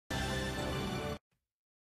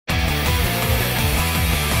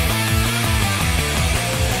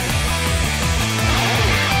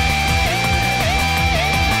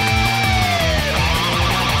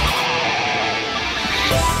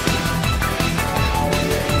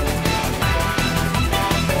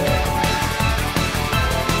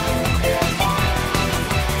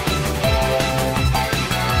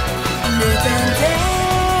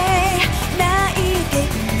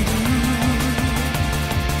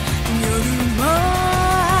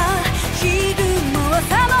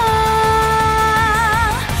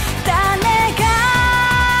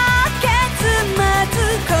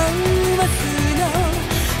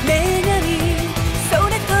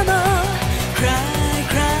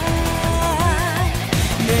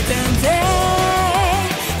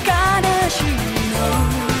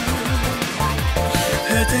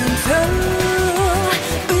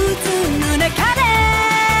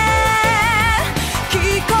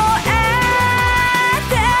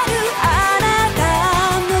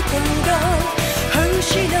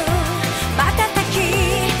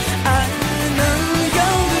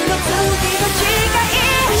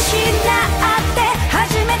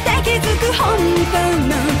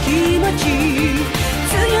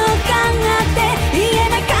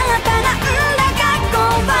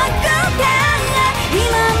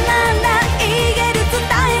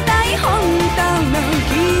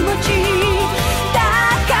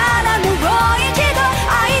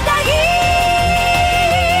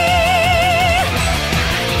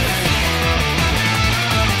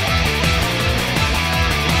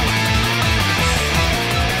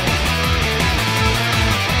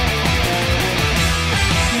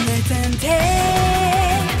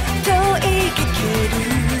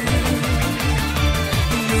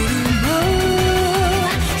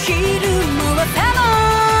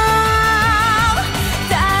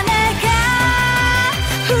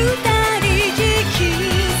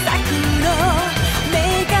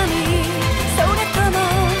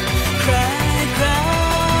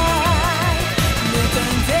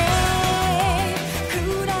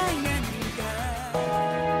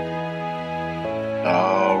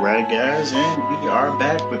Alright guys, and we are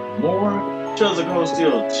back with more Schwarzer Cold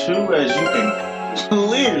Steel 2, as you can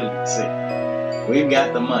clearly see. We've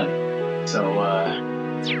got the money. So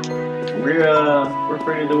we're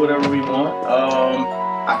free to do whatever we want.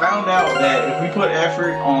 I found out that if we put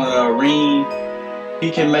effort on Rean,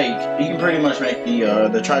 he can pretty much make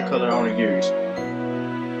the tricolor onigiri.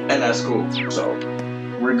 And that's cool. So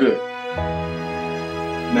we're good.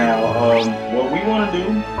 Now what we want to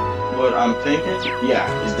do, what I'm thinking, yeah,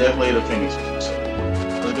 is definitely the finish. So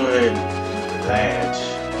let's go ahead and do that.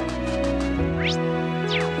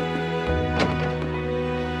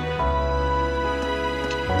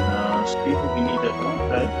 People, we need to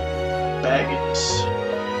okay. Baggins.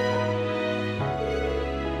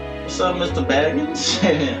 What's up, Mr. Baggins?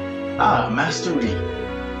 Ah, Master Rean.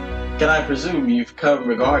 Can I presume you've come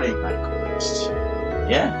regarding my quest?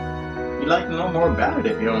 Yeah? You'd like to know more about it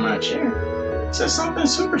if you're on my chair. Says something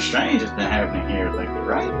super strange has been happening here lately,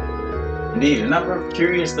 right? Indeed, a number of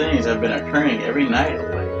curious things have been occurring every night of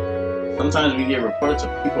late. Sometimes we get reports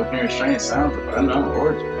of people hearing strange sounds of unknown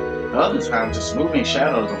origin. Other times, just moving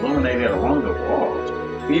shadows illuminated along the walls.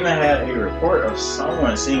 We even had a report of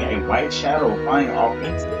someone seeing a white shadow flying off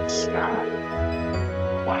into the sky.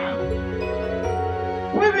 Wow.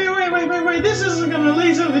 Wait, this isn't gonna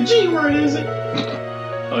lead to the G word, is it?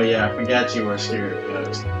 Oh yeah, I forgot you were scared of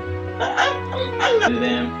ghosts. I'm not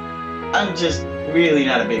them. I'm just really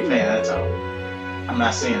not a big fan, that's all. I'm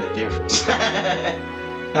not seeing the difference.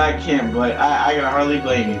 I can't blame, I can hardly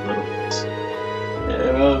blame you, little boys.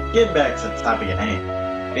 Well, get back to the topic at hand.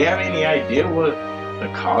 Do you have any idea what the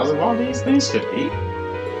cause of all these things could be?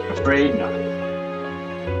 Afraid not.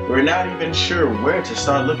 We're not even sure where to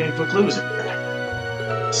start looking for clues in that.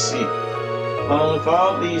 Let's see. Well, if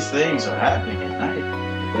all these things are happening at night,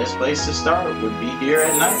 the best place to start would be here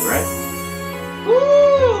at night, right?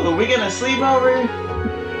 Woo! We gonna sleep over?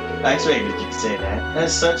 I expected you to say that.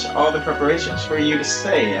 As such, all the preparations for you to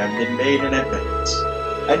stay have been made in advance.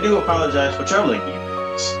 I do apologize for troubling you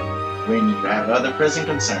when you have other pressing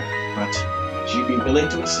concerns, but would you be willing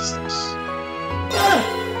to assist us?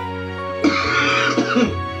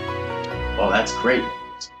 Well, that's great.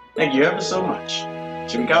 Thank you ever so much.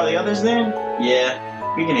 Should we call the others then?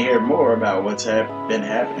 Yeah, we can hear more about what's been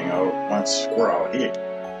happening once we're all here.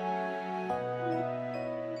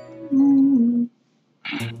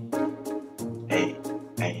 Hey.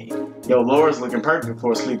 Yo, Laura's looking perfect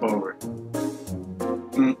for a sleepover.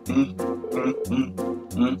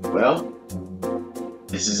 Well,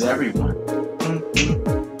 this is everyone.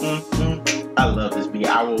 I love this beat.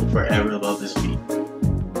 I will forever love this beat.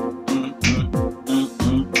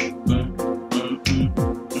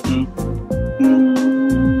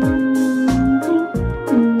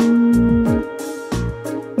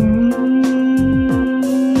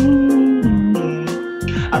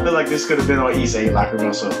 I feel like this could have been on Issei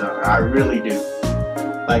Lacrimosa so done. I really do.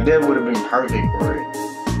 Like, that would have been perfect for it.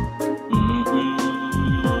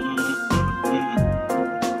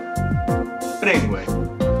 But anyway,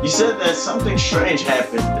 you said that something strange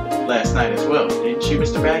happened last night as well, didn't you,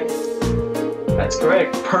 Mr. Baggins? That's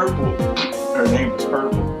correct. Purple. Her name was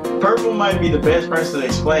Purple. Purple might be the best person to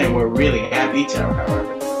explain what really happened in detail, however.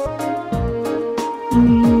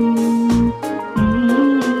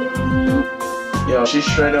 Yo, she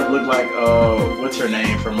straight up looked like, what's her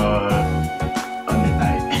name from, Under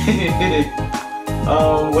Night?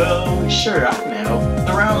 Well, sure, I can help.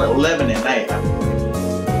 It's around 11 at night, I believe.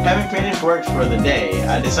 Having finished work for the day,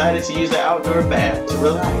 I decided to use the outdoor bath to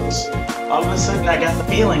relax. All of a sudden, I got the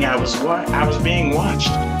feeling I was being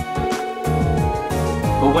watched.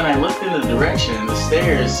 But when I looked in the direction the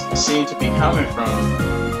stairs seemed to be coming from,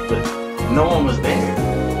 but no one was there.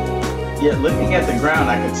 Yet looking at the ground,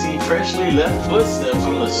 I could see freshly left footsteps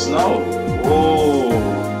on the snow. Whoa!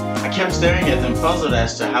 I kept staring at them, puzzled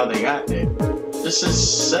as to how they got there. Just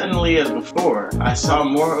as suddenly as before, I saw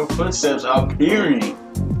more footsteps appearing.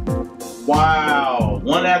 Wow,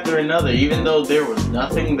 one after another, even though there was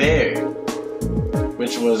nothing there.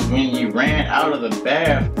 Which was when you ran out of the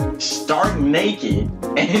bath, stark naked,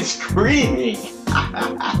 and screaming.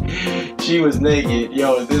 She was naked.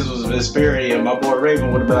 Yo, if this was Vesperia, my boy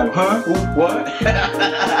Raven would have been like, huh? Ooh, what?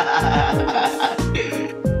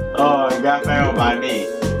 Oh, it got found by me.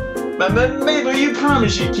 But Mabel, you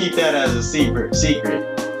promised you'd keep that as a secret.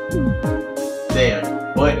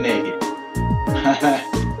 Damn, butt naked.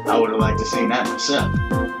 I would have liked to see that myself.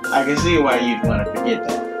 I can see why you'd want to forget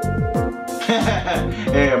that.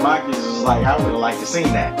 Yeah, Machias was like, I would have liked to see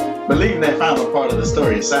that. But leaving that final part of the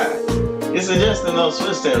story aside, it's suggesting those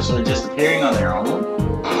footsteps were just appearing on their own.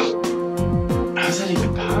 How is that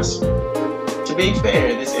even possible? To be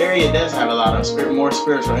fair, this area does have a lot of more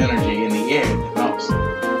spiritual energy in the air than most.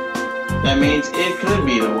 That means it could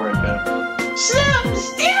be the work of... Stop!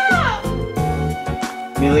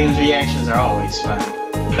 Millium's reactions are always funny.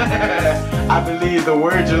 I believe the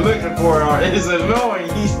word you're looking for is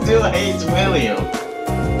annoying. He still hates Millium.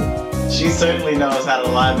 She certainly knows how to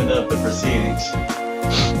liven up the proceedings.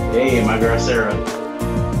 Hey, my girl Sara.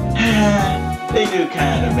 They do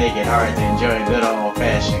kind of make it hard to enjoy a good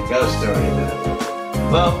old-fashioned ghost story, though.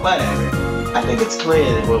 Well, whatever. I think it's clear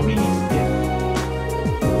that what we need to do.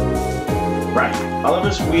 Right. All of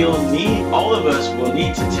us will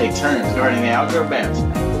need to take turns guarding the outdoor bath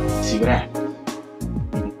tonight. See what happens.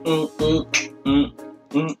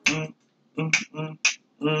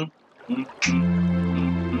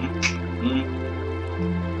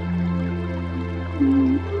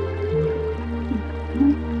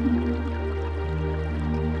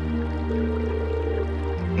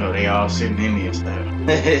 No, they all sitting Indian style.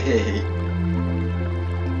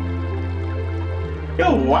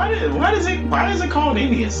 Yo, why is it called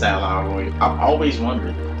Indian style? I've always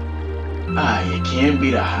wondered. It can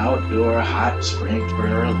be the outdoor hot spring for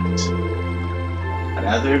Elliot. I'd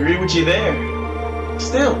have to agree with you there.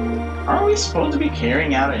 Still, aren't we supposed to be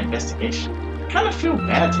carrying out an investigation? I kind of feel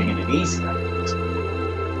bad taking it easy on this.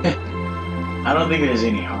 I don't think there's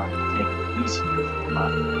any harm in taking it easy.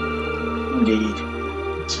 Indeed.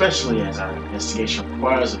 Especially as our investigation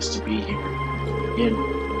requires us to be here. Again,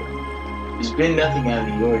 there's been nothing out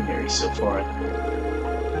of the ordinary so far.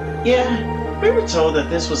 Yeah, we were told that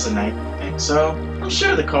this was a night thing, so I'm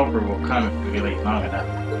sure the culprit will come if we wait long enough.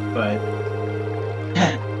 But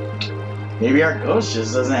maybe our ghost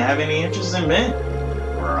just doesn't have any interest in men.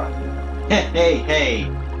 Hey,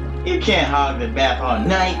 you can't hog the bath all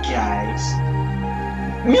night, guys.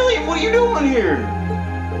 Millium, what are you doing here?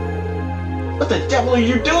 What the devil are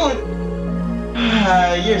you doing?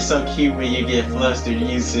 You're so cute when you get flustered,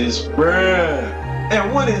 Jusis. Bruh.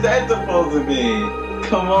 And what is that supposed to mean?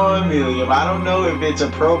 Come on, Millium. I don't know if it's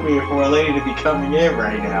appropriate for a lady to be coming in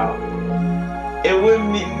right now. It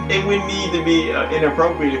wouldn't need to be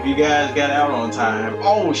inappropriate if you guys got out on time.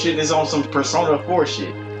 Oh shit, it's on some Persona 4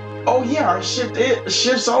 shit. Oh yeah, our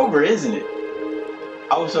shift's over, isn't it?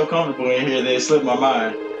 I was so comfortable in here that it slipped my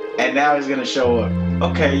mind. And now he's gonna show up.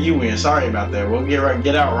 Okay, you win. Sorry about that. We'll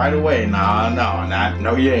get out right away. No,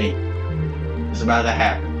 you ain't. It's about to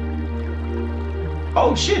happen.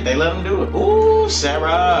 Oh shit, they let him do it. Ooh,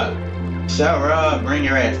 Sara, bring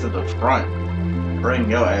your ass to the front. Bring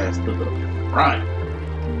your ass to the front.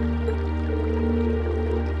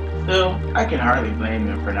 Still, I can hardly blame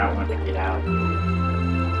him for not wanting to get out.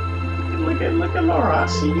 Look at Laura. I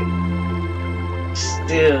see you.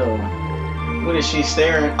 Still. What is she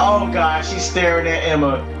staring? Oh god, she's staring at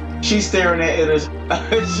Emma. She's staring at Emma.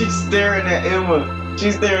 She's staring at Emma.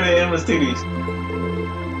 She's staring at Emma's titties.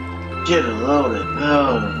 Get a load of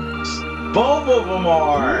those. Both of them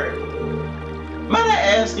are. Might I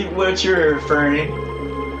ask you what you're referring to?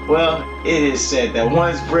 Well, it is said that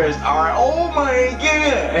one's breasts are. Oh my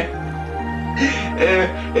god!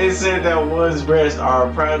 It said that one's breasts are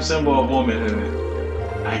a prime symbol of womanhood.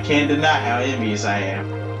 I can't deny how envious I am.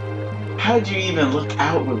 How'd you even look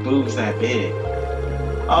out with boobs that big?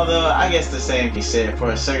 Although, I guess the same can be said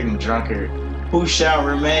for a certain drunkard who shall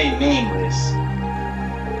remain nameless.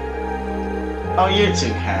 Oh, you're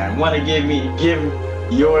too kind. Want to give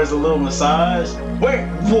yours a little massage? Wait,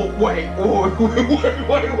 hold up.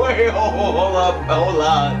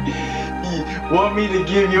 Want me to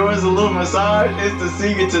give yours a little massage? It's the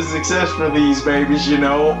secret to success for these babies, you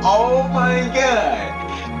know. Oh my god.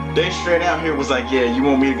 They straight out here was like, yeah, you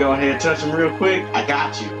want me to go ahead and touch him real quick? I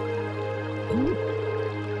got you.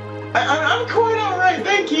 I'm quite alright,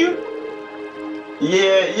 thank you.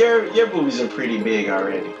 Yeah, your boobies are pretty big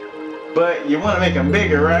already. But you want to make them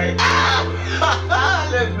bigger, right?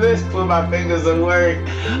 Let's put my fingers to work.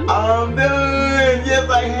 I'm done. Yes,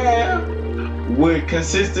 I have. Would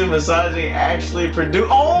consistent massaging actually produce?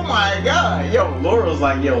 Oh my god! Yo, Laura's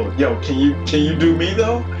like, yo, can you do me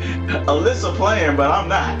though? Alisa playing, but I'm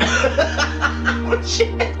not.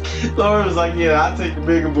 Laura was like, yeah, I'll take the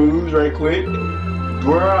bigger boobs right quick.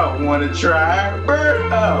 Bruh, wanna try?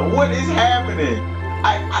 Bruh, what is happening?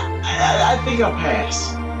 I think I'll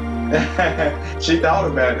pass. She thought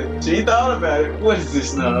about it. What is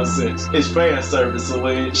this nonsense? It's fan service,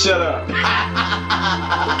 Celine. Shut up.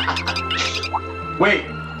 Wait.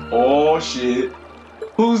 Oh shit.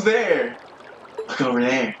 Who's there? Look over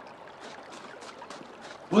there.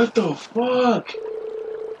 What the fuck?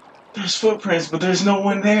 There's footprints, but there's no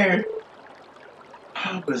one there.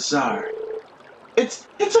 How bizarre.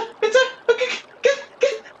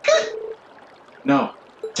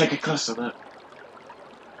 Take a closer look.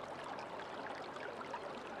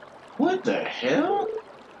 What the hell?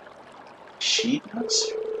 Sheet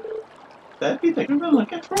monster? That'd be the thing we're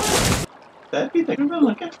looking for? That'd be the thing we're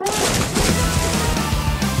looking for?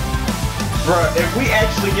 Bruh, if we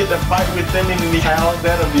actually get to fight with them in the house,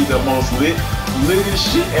 that'll be the most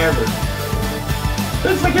litest shit ever.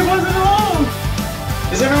 Looks like it wasn't alone.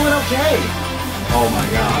 Is everyone okay? Oh my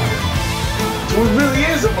god. So it really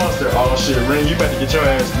is a monster. Oh shit, Rean, you better get your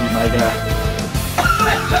ass beat, my guy.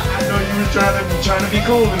 I know you were trying to be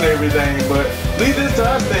cool and everything, but leave this to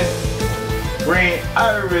us then. Rean,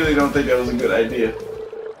 I really don't think that was a good idea.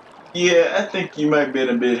 Yeah, I think you might have been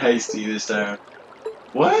a bit hasty this time.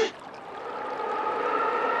 What?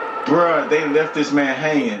 Bruh, they left this man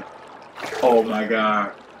hanging. Oh my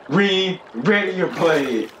god. Rean, ready or play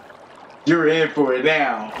it. You're in for it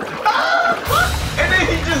now. And then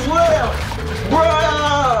he just left.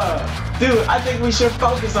 Bruh! Dude, I think we should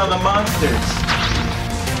focus on the monsters.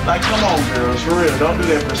 Like, come on, girls, for real. Don't do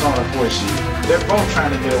that Persona 4 shit. They're both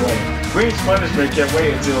trying to get away. Rean's punishment kept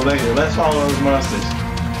waiting until later. Let's follow those monsters.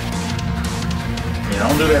 Yeah,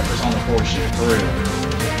 don't do that Persona 4 shit, for real.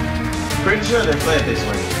 Pretty sure they fled this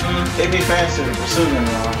way. It'd be faster to pursue them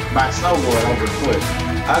by snowboard over the foot.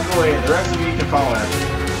 I'll go ahead. The rest of you can follow after.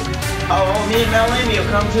 Oh, me and Melanie will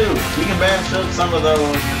come too. We can bash up some of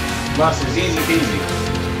those monsters easy peasy.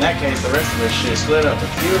 In that case, the rest of us should split up. A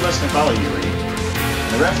few of us can follow you, Rean.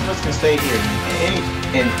 The rest of us can stay here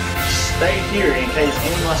in case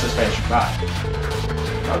any monsters pass you by.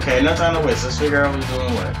 Okay, no time to waste. Let's figure out who's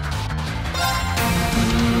doing what.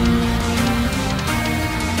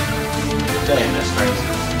 Damn, that's crazy.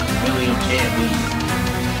 Millium can't leave.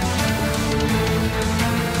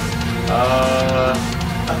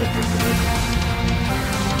 I think we're good.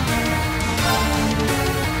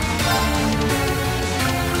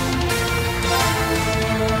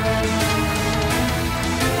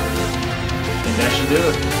 That should do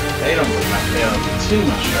it. They don't look like they'll get too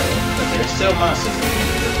much trouble, but they're still monsters at the end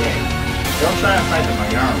of the day. Don't try and fight them on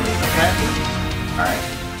your own, okay? Alright.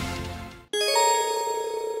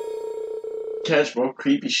 Catch both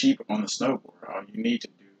creepy sheep on the snowboard.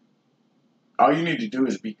 All you need to do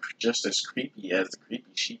is be just as creepy as the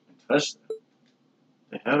creepy sheep and touch them.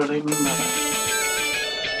 The hell do they mean by that?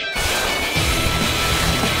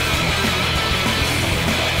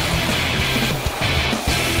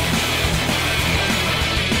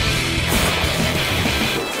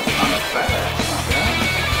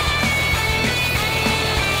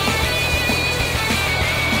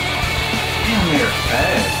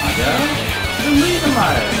 Fast, my God. You're leaving my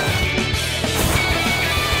ass.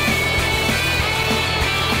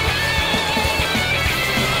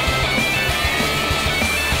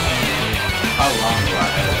 How long do I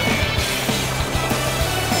have?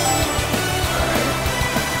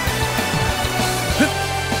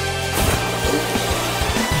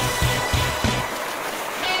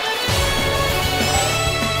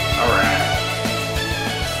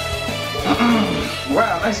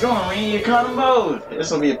 Wow, nice going, Rean. You caught them both.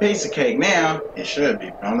 This will be a piece of cake now. It should be.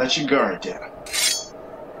 Don't let your guard down.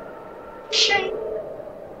 Shit.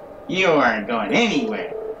 You aren't going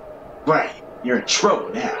anywhere. Right. You're in trouble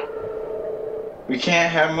now. We can't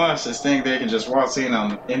have monsters think they can just waltz in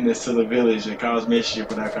this to the village and cause mischief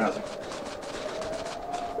without consequences.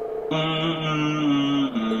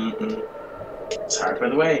 Sorry for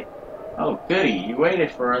the wait. Oh, goody. You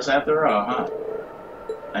waited for us after all, huh?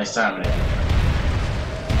 Nice timing it.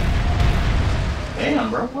 Damn,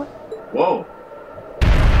 bro. What? Whoa.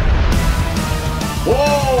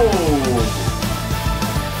 Whoa!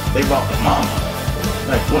 They bought the mama.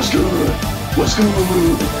 Like, what's good? What's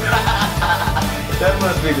good? That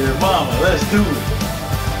must be their mama. Let's do it.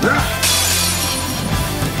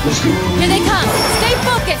 Let's go. Here they come. Stay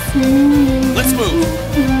focused. Let's move.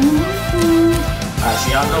 Alright,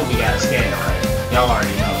 so y'all know we got a scanner, right? Y'all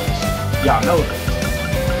already know this. Y'all know this.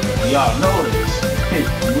 Y'all know this.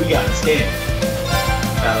 We got a scanner.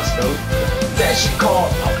 Telescope. That shit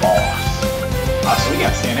called a boss. Oh, so we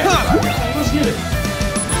got to stand everybody. Let's get it.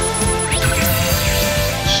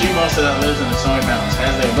 She monster that lives in the snowy mountains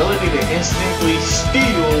has the ability to instantly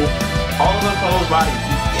steal all of the foes' bodies.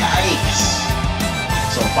 Yikes!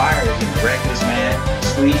 So fire is gonna wreck this man.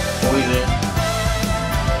 Sleep, poison.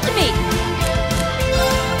 To me.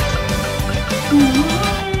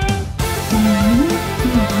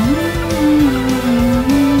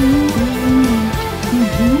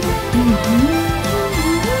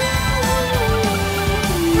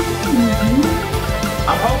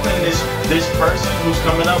 I'm hoping this person who's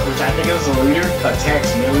coming up, which I think is the leader,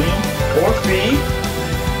 attacks Millium or Fee.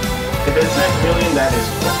 If it attacks Millium, that is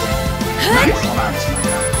nice. Oh, nice, my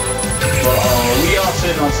God.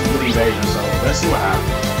 sitting on some good evasion, so let's see what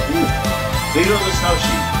happens. Leader of the snow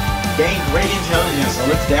sheep. Gain great intelligence and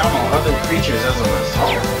looks down on other creatures as a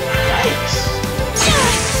result. Yikes.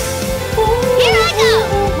 Here I go!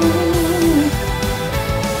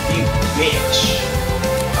 You bitch.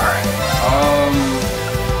 Alright.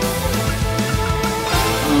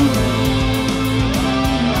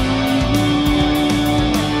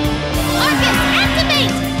 Arcus,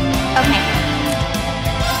 activate! Okay.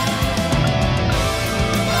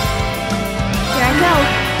 Here I go.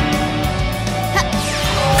 Huh.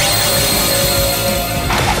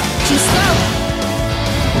 Too slow.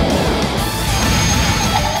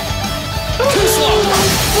 Too slow!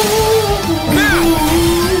 Now!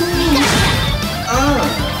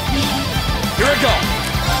 Here I go!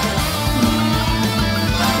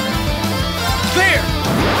 There!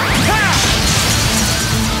 Ha!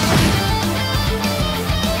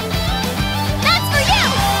 That's for you!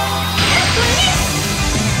 That's for me!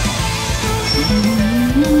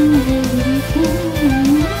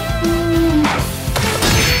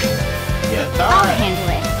 You I'll thought. handle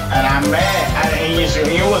it. And I'm mad.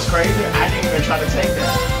 You know what's crazy? I didn't even try to take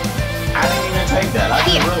that. I didn't even take that. I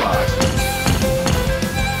didn't realize.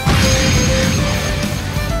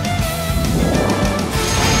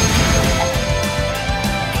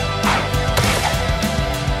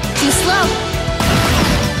 Too slow.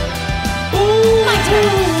 My turn.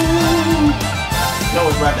 You know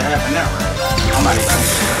what's about to happen now, right? I'm about to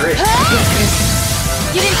get crit.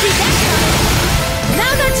 You didn't see that coming.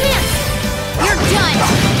 Now's our chance. You're done.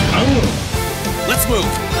 Let's move!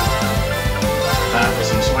 Time for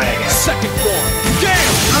some swag action. Second form!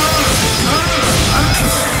 Damn!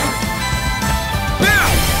 Now!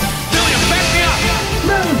 Millium, back me up!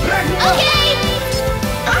 Okay.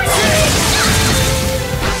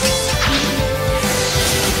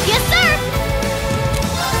 Yes, sir.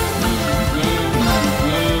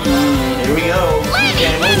 Here we go. Landing,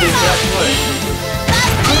 Can't move landing this mode. left foot.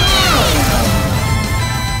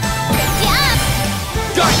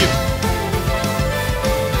 Yeah. Got you!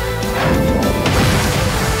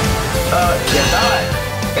 You thought.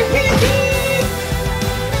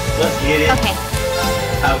 Let's get it. Okay.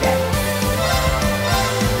 Okay.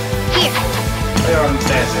 Here. There are some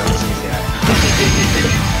stats there. Let's see that.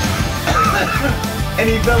 And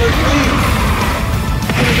he fell asleep.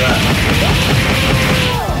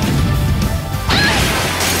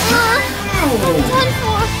 Done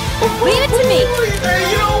for. Leave it to me. Hey,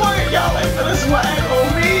 you know what? Y'all ain't finna swag on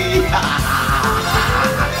me.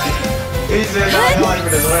 He said, no, y'all ain't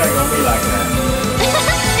finna swag on me like that.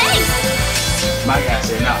 Thanks. My guy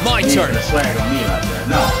said, no. My you ain't turn. finna swag on me like that.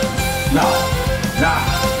 No. No. Nah.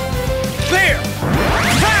 There!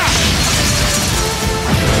 Ha!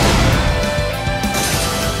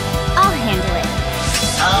 I'll handle it.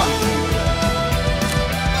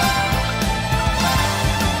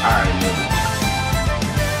 Alright, nigga.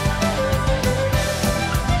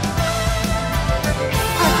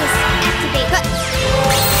 Arcus, activate.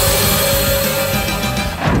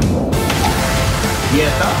 Yeah,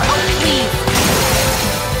 thought. Oh, please.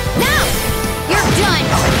 Now! You're done.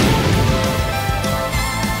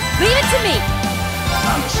 Leave it to me.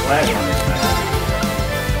 I'm swag on this man.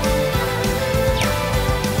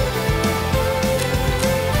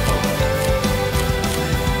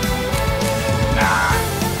 Nah.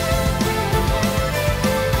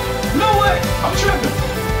 You know what? I'm tripping.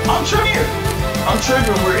 I'm tripping. I'm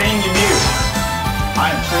tripping. We're in your mirror.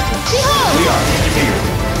 I am tripping. Behold. We are in your mirror.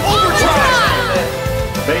 Overtime!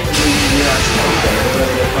 Basically, you know, it's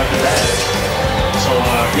really a fucking bad. So,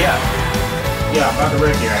 yeah. Yeah, I'm about to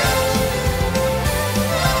wreck your ass.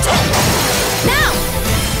 Now!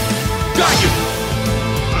 Got you!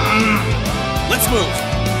 Let's move!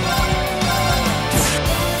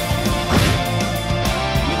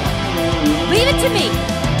 Leave it to me.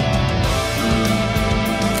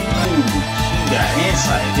 You got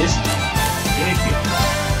insight. This ridiculous.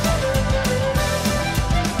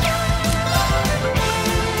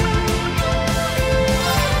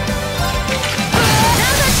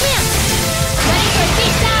 Now's our chance. Ready for a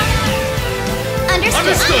beatdown?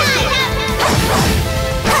 Understood.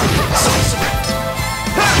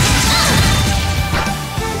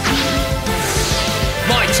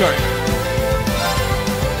 My turn!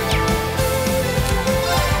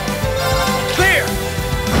 There!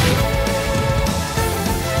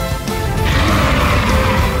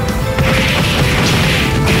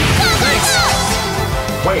 Thanks!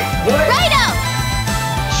 Wait, what? Righto!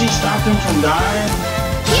 She stopped him from dying?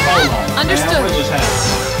 Here Hold up! on, man. Understood. What just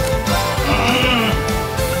happened?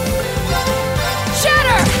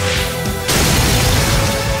 Shatter!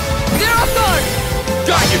 They're off guard!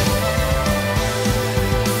 Got you!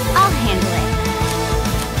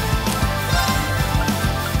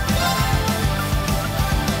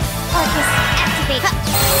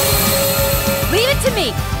 to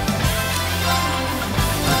me!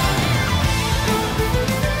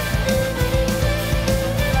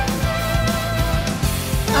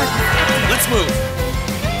 Let's move!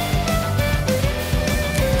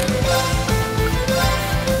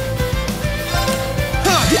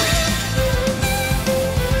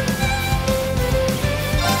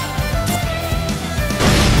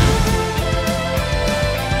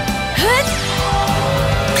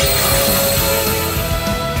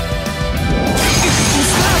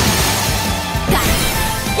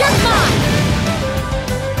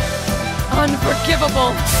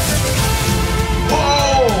 Unforgivable!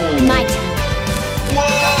 Whoa! My turn.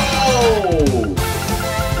 Whoa!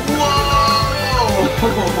 Whoa!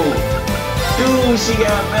 Dude, she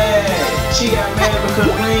got mad. She got mad because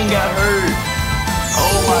Rean got hurt.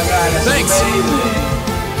 Oh my god, that's Thanks. amazing.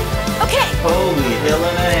 Okay. Holy hell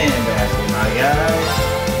in a handbasket, my guy.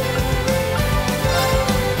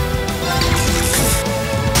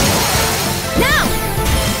 Now!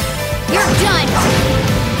 You're done!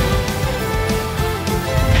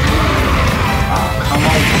 Oh, come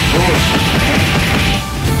on, bullshit, man.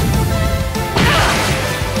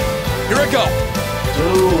 Here I go!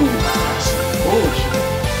 Dude, that's bullshit.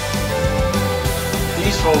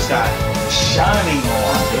 These folks got shining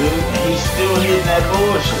on, dude, and he's still hitting that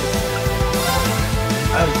bullshit.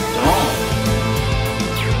 That's dumb.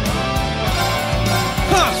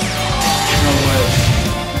 Huh. No way.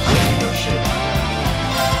 No shit.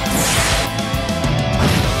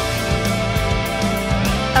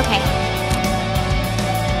 Okay.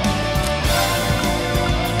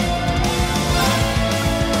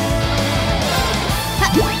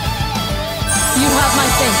 You have my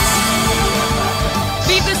thanks.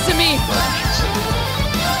 Feed this to me.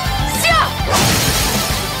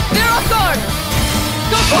 They're off guard.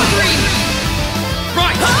 Go for Rean.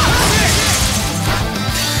 Right!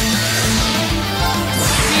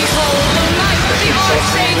 Behold the light of the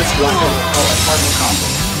Arseid School. Partner combo.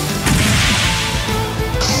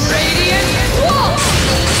 Radiant Wall.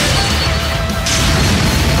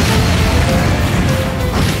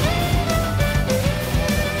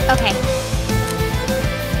 Okay.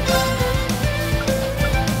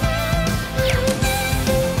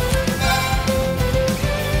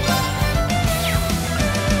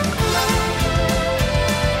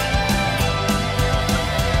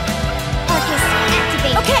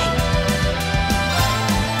 Okay!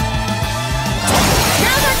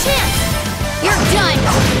 Now's our chance! You're done!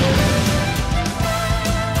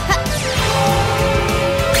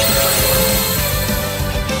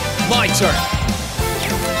 My turn!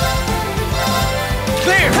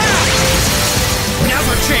 There! Now's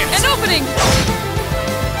our chance! An opening!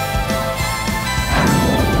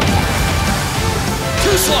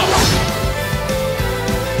 Too slow!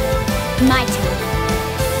 My turn.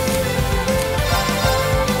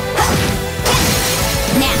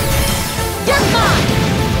 Now! You're mine!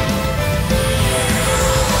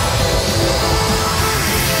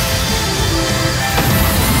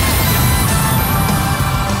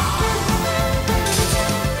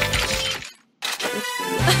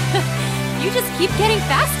 You just keep getting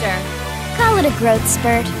faster. Call it a growth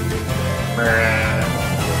spurt.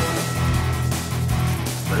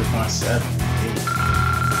 3.7.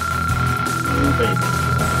 Oh, baby.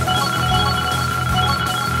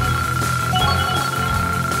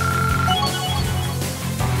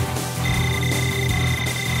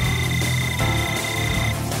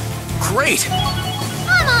 Great!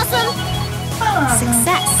 I'm awesome!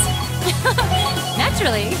 Success.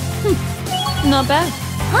 Naturally. Not bad.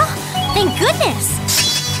 Huh? Thank goodness!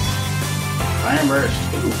 Fire burst.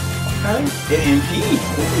 Ooh, okay. AMP.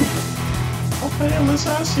 Ooh. Okay,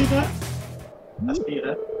 Alisa, I see that. I see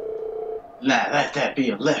that. Let that be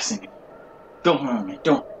a lesson. Go home and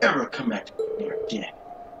don't ever come back here again.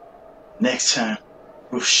 Next time,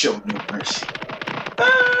 we'll show no mercy.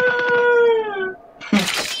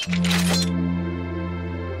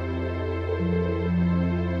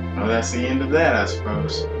 Well, that's the end of that, I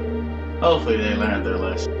suppose. Hopefully they learned their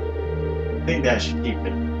lesson. I think that should keep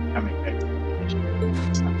it coming back to the village.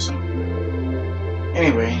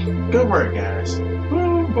 Anyway, good work, guys.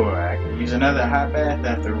 Oh boy, I could use another hot bath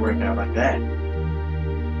after a workout like that.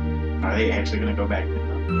 Are they actually going to go back to them?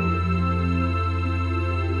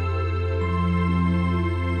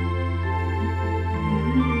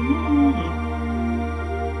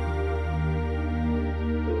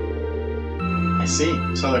 I see.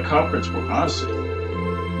 So the culprits were monsters.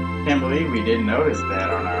 Can't believe we didn't notice that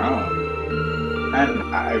on our own. And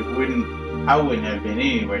I wouldn't have been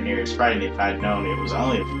anywhere near as frightened if I'd known it was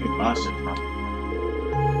only a few monsters from it.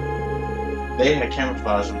 They had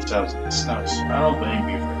camouflaged themselves in the snow, so I don't blame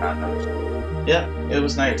you for not noticing. Yep, it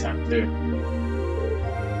was nighttime too.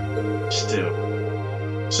 Still,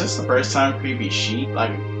 is this the first time creepy sheep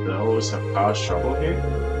like those have caused trouble here?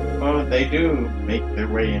 Well, they do make their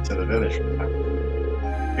way into the village from time to time.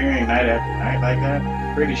 Appearing night after night like that,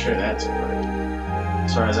 I'm pretty sure that's a first.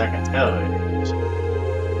 As far as I can tell, it is.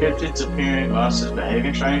 Cryptids appearing, monsters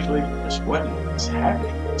behaving strangely, just what is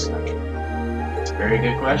happening in this country? It's a very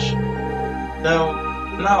good question. Though,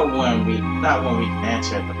 not one we can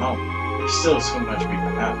answer at the moment. There's still so much we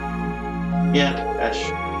can know. Yeah, that's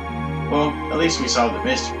true. Well, at least we solved the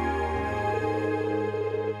mystery.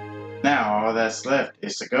 Now, all that's left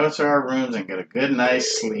is to go to our rooms and get a good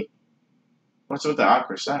night's sleep. What's with the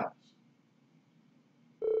awkward silence?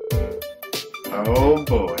 Oh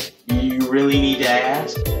boy, you really need to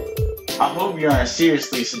ask? I hope you aren't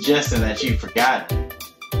seriously suggesting that you've forgotten.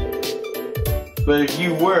 But if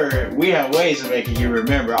you were, we have ways of making you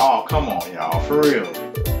remember. Oh, come on, y'all, for real.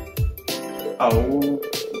 Oh,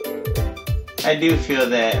 I do feel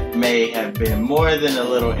that may have been more than a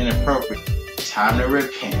little inappropriate. Time to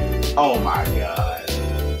repent. Oh my god.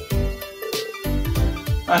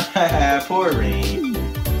 Poor Rean.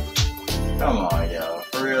 Come on, y'all,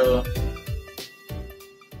 for real.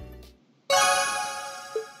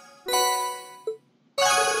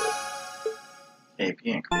 AP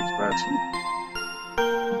increase by 2.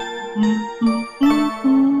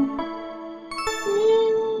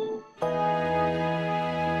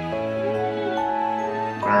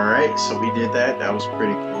 Alright, so we did that. That was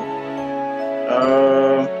pretty cool.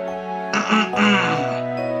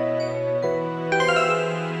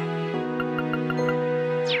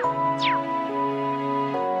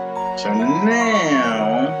 So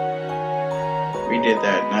now we did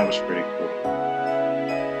that, and that was pretty cool.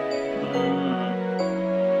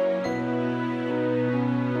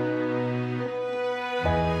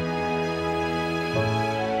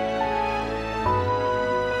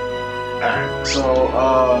 Alright, so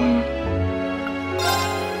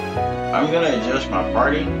I'm gonna adjust my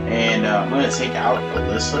party, and I'm gonna take out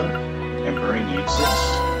Alisa and bring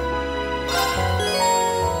Jusis.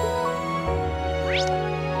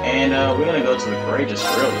 And we're gonna go to the Courageous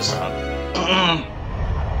World this time.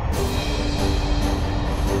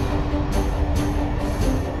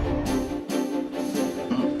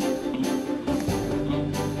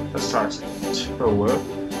 Let's talk to what?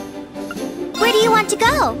 Where do you want to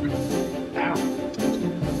go?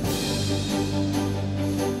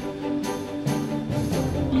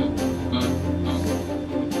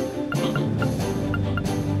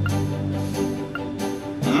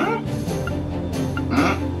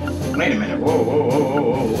 Wait a minute.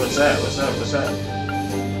 Whoa. What's that?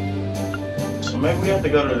 So maybe we have to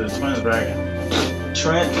go to the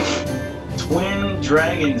Twin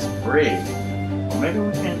Dragon's Brig. Or maybe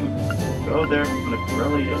we can go there from the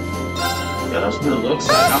Corellia. Yeah, that's what it looks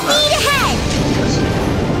like. I'm not sure.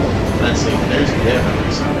 Let's see. There's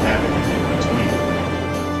definitely something happening in between.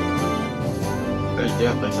 There's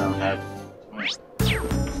definitely something happening in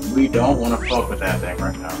between. We don't want to fuck with that thing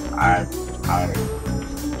right now.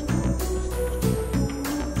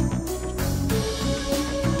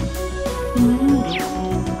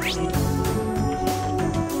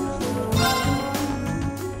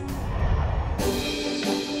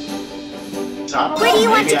 Where do you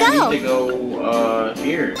want to go? I need to go,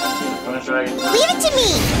 here. Leave it to me!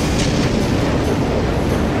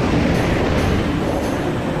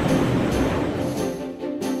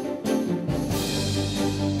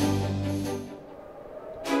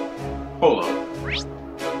 Hold up.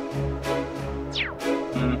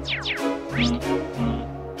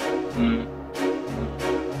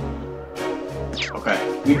 Okay,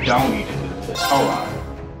 we don't need to do this.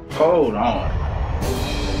 Hold on.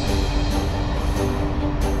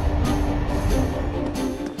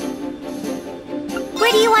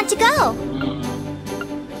 Where do you want to go?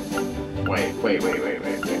 Wait.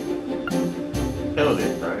 Killed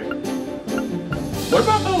it, right? What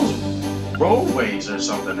about those roadways or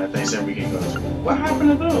something that they said we can go to? What happened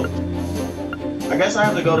to those? I guess I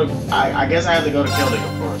have to go to Kilding,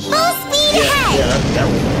 of course. Full speed ahead! Yeah,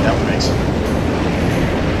 that would make sense.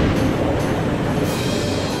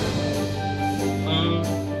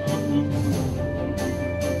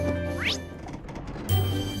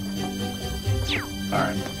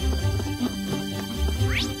 Alright.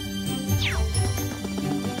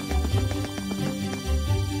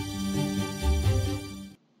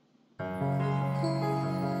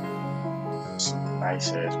 Nice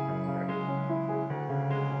ass.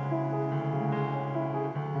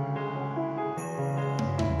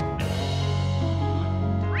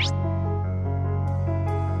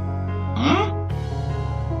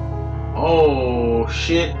 Oh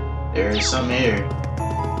shit. There is something here.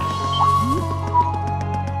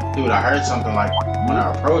 Dude, I heard something like when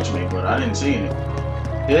I approached me, but I didn't see anything.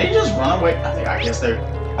 Did they just run away? I guess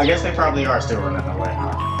they probably are still running away,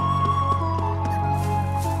 huh?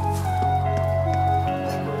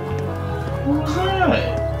 Who's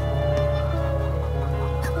that?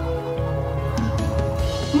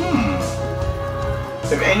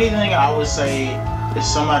 If anything, I would say it's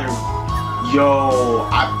somebody. Yo,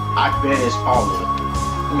 I bet it's Paula.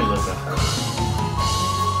 Let me look at her.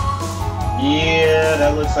 Yeah,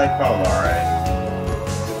 that looks like Paula, alright.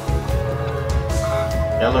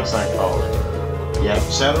 That looks like Paula. Yep,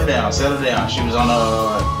 settle down, settle down. She was on the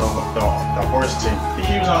horse team.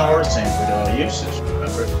 She was on the horse team with Jusis,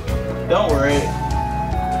 remember? Don't worry.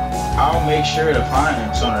 I'll make sure to find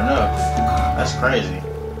him soon enough. That's crazy.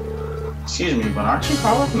 Excuse me, but aren't you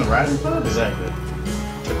Paula from the riding club? Exactly.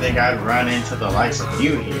 To think I'd run into the likes of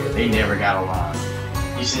you here. They never got along.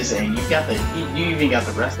 You just and you even got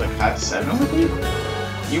the rest of the class 7 with you?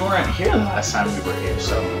 You weren't here the last time we were here,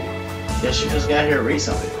 so guess you just got here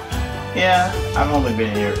recently. Yeah, I've only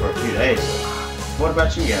been here for a few days. So. What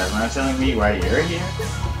about you guys? Mind telling me why you're here?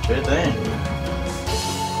 Good thing.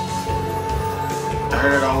 I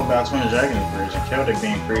heard all about Twin Dragon's Bridge and Celtic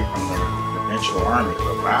being free from the eventual army,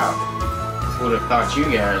 but wow. Who would have thought you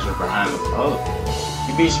guys were behind the blow?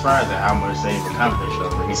 You'd be surprised at how much they've accomplished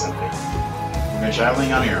over recently. You've been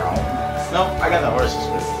traveling on your own? Nope, I got the horses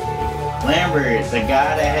with me. Lambert, the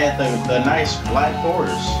guy that had the nice black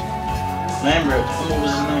horse. Lambert, what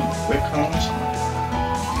was his name? Whitcomb?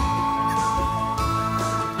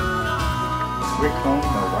 Whitcomb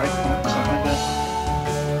or Whitecomb, something like that.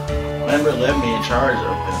 Lambert left me in charge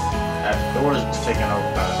of them after Thors was taken over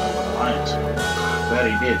by the Alliance. Glad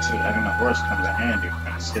he did too. Having a horse comes in handy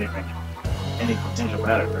when escaping any potential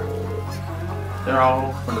battleground. They're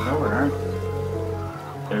all from the north, aren't they?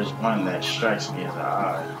 There's one that strikes me as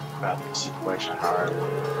odd about the situation, however.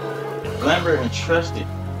 Lambert entrusted.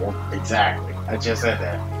 Well, exactly. I just said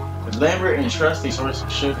that. If Lambert entrusts these horses,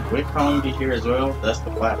 should Whitcomb be here as well? That's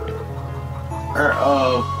the black.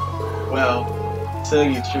 Well, to tell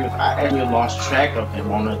you the truth, I actually lost track of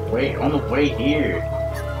him on the way here.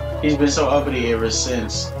 He's been so uppity ever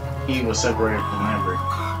since he was separated from Lambert,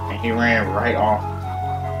 and he ran right off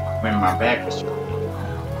when my back was turned.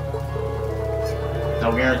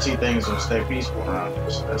 No guarantee things will stay peaceful around here,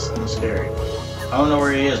 so that's a little scary. I don't know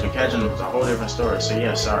where he is, but catching him is a whole different story, so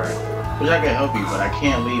yeah, sorry. Wish I could help you, but I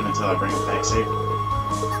can't leave until I bring him back safely.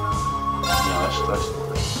 Yeah,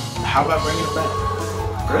 how about bringing him back?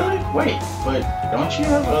 Really? Wait, but don't you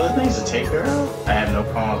have other things to take care of? I have no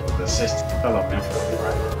qualms with the assistant fellow Reinford,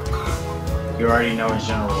 right? You already know his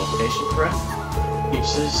general location, correct?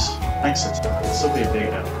 Jusis, thanks a ton. This will be a big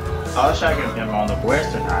help. I'll check him on the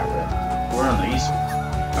western island. We're on the east one.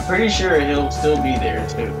 I'm pretty sure he'll still be there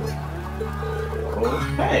too.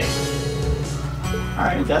 Okay.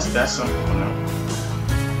 Alright, that's something to know.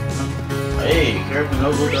 Hey, careful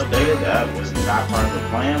notebook updated. That was not part of the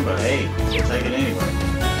plan, but hey, we'll take it anyway.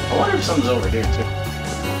 I wonder if something's over here too.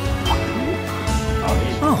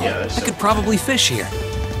 Oh, yeah, I could probably fish here.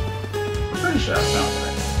 I'm pretty sure I found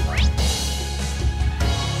that.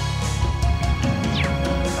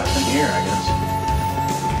 Nothing here, I guess.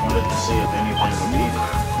 Wanted to see if anything would be there.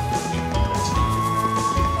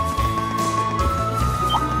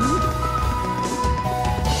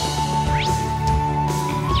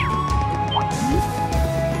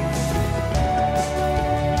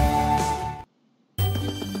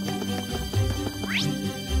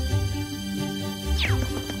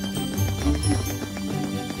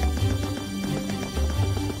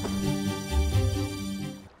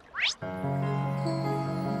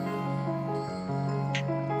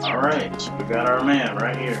 Alright, so we got our man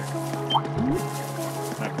right here.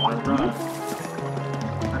 Not gonna run.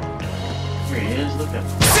 Here he is, look at him.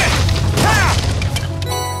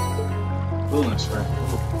 Cooling spray.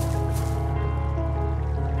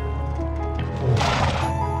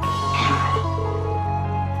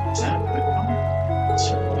 Is that a quick one? It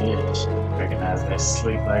certainly is. Recognize that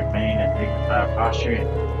sleek-like mane and dignified posture,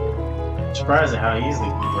 and surprised at how easily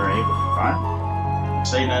we were able to find him.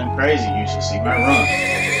 Say nothing crazy, you should see my run.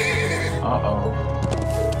 Uh-oh.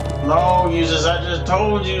 No, Jusis, I just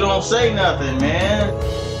told you don't say nothing, man.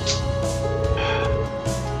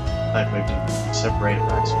 Like we've been separated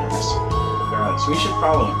by experience. Regardless, we should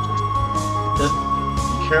follow him. Just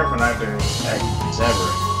be careful not to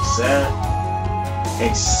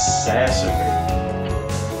exacerbate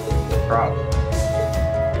the problem.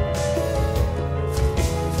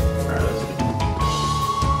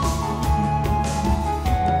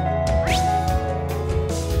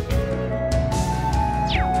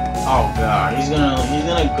 He's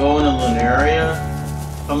gonna go in the Lunaria.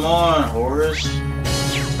 Come on, Horus.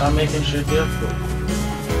 Stop making shit difficult.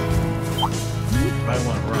 Might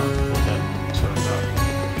want to run. Okay, that's what I thought.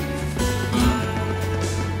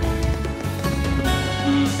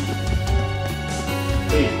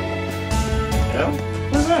 Wait. Hell?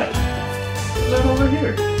 What's that? What's that over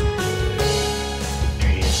here? There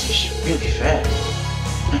he is. He's really fat.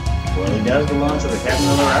 Well, he does belong to the captain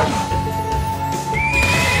of the Regnitz.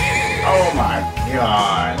 Oh my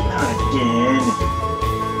god, not again.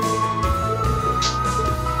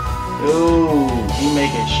 Ooh, he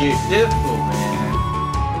making shit difficult, man.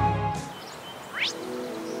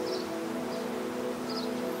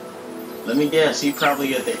 Let me guess, he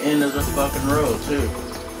probably at the end of the fucking road, too.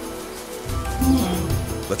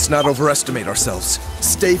 Let's not overestimate ourselves.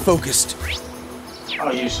 Stay focused.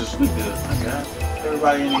 Oh, you should speak to this, my god.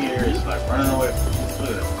 Everybody in here is like running away. Look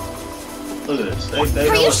at this. Look at this. They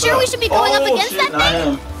Are you sure we should be going up against shit, that not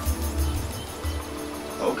thing? him.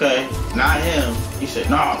 Okay, not him. He said,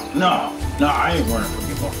 no, I ain't running from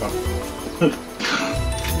you, motherfucker.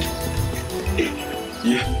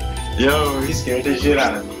 Yo, he scared the shit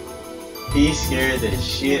out of me. He scared the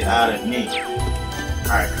shit out of me.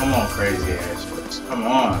 Alright, come on, crazy ass folks. Come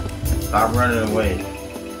on. Stop running away.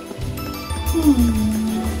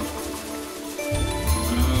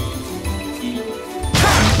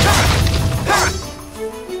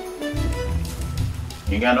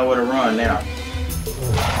 You got nowhere to run now.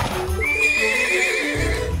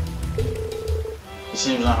 It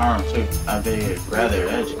seems unharmed too. I'd be rather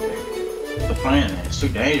educated. What's the plan then? It's too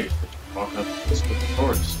dangerous to walk up this with the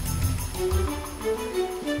Thors.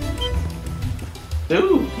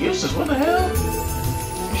 Dude, Jusis, what the hell?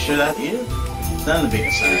 You sure that's you? Nothing to be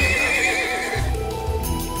concerned about.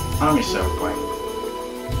 Calm yourself, White.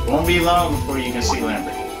 Won't be long before you can see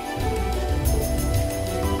Lambert.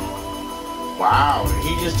 Wow,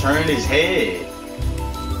 he just turned his head.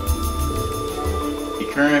 The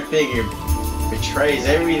current figure betrays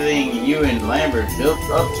everything you and Lambert built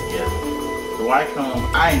up together. The Wycombe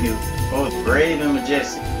I knew, both brave and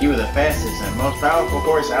majestic. You were the fastest and most powerful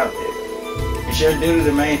horse out there. It's your duty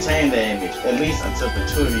to maintain that image, at least until the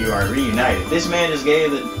two of you are reunited. This man just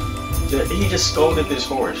gave he just scolded this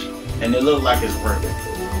horse, and it looked like it's working.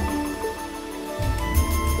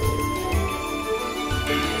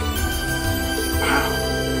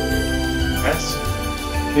 That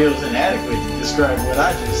feels inadequate to describe what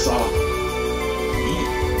I just saw.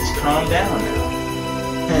 Just calm down now.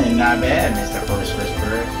 Not bad, Mr. Horse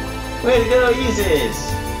Whisperer. Way to go, Jusis!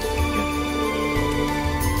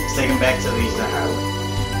 Let's take him back to the Eastern Highway.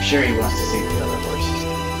 I'm sure he wants to see the other horses.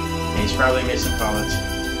 And he's probably missing politics.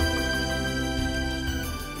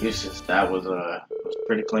 Jusis, that was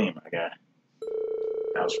pretty clean, my guy.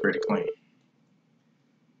 That was pretty clean.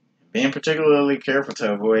 Being particularly careful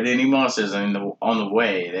to avoid any monsters on the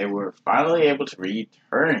way, they were finally able to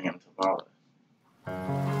return him to Vala.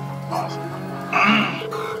 Awesome.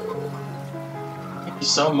 Thank you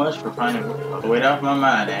so much for finding a way off my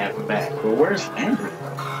mind to have him back. But where's Lambert?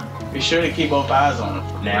 Be sure to keep both eyes on him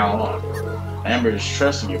from now on. Lambert is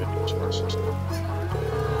trusting you with these horses.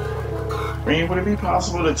 Rean, would it be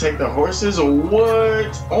possible to take the horses or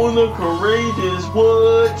what? On the courageous,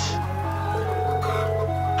 what?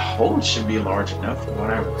 Hold should be large enough for what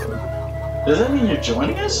I remember. Does that mean you're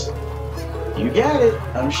joining us? You got it.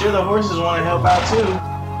 I'm sure the horses want to help out too.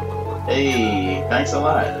 Hey, thanks a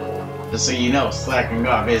lot. Just so you know, slacking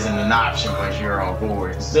off isn't an option once you're on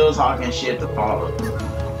board. Still talking shit to follow.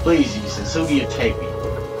 Please, Jusis, who do you take me?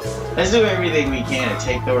 Let's do everything we can to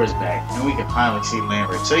take Thors back, and we can finally see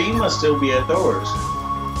Lambert. So you must still be at Thors.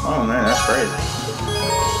 Oh man, that's crazy.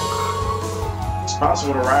 It's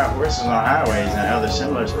possible to ride horses on highways and other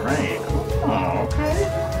similar terrain. Oh, okay.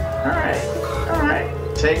 Alright.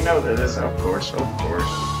 Take note of this, of course.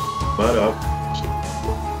 But of course.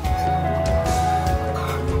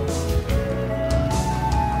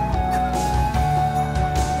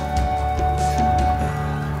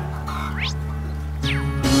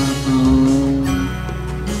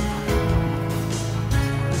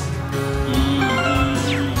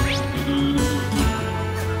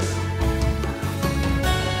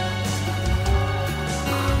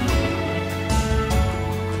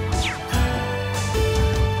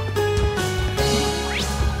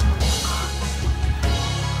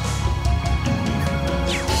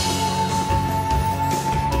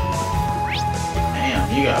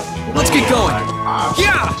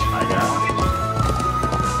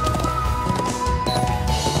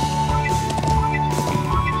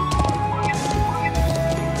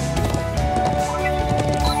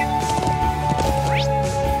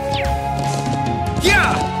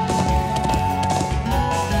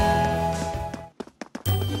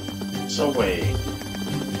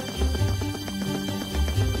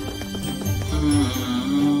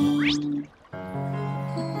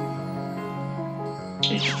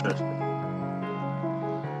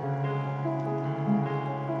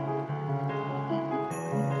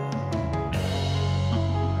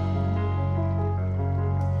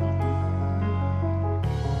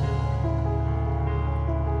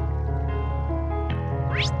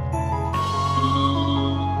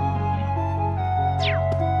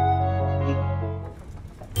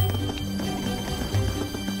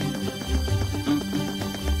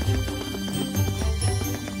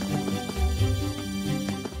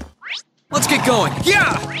 get going!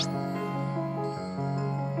 Yeah!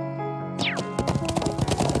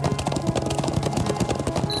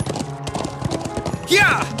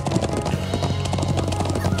 Yeah!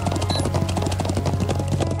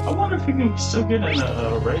 I wonder if you can still get in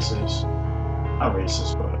the races. Not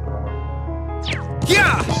races, but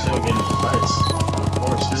yeah! Still get in the fights. Of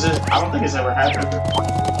course. I don't think it's ever happened.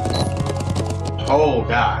 Oh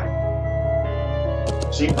god.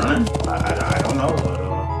 Is he running? I don't know, but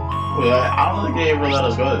I don't think they ever let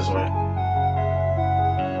us go this way.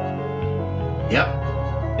 Yep.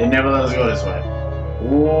 They never let us go this way.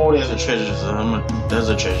 Ooh, there's a treasure chest. There's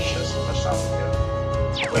a treasure chest. So much time to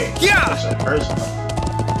go. Wait. Yeah! That's that person.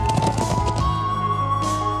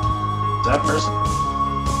 Is that person?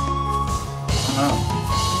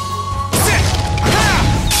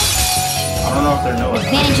 I don't know if they're no.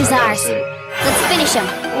 Advantage is ours. Let's finish him.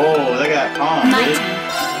 Oh, they got palm. My turn.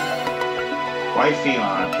 White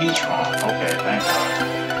feline, peach palm. Okay, thank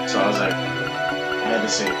God. So I was like, I had to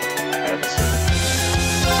see.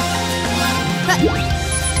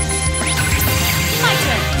 My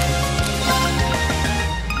turn.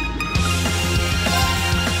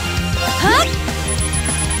 Huh?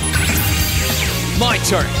 My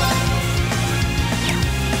turn.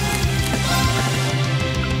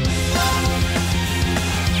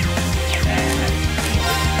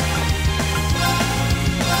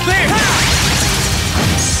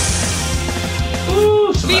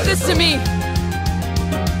 Leave this to me!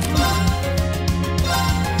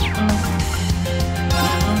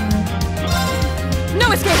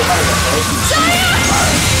 No escape!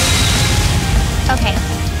 Okay.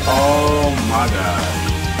 Oh my god.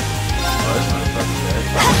 Oh, this motherfucker's dead.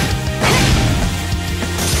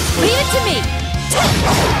 Leave it to me!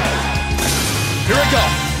 Here I go!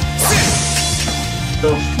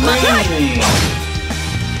 The flaming!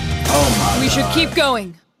 Oh my god. We should keep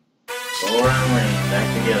going. Thor and Rean back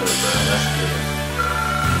together, bro. That's good.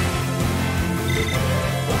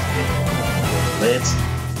 Let's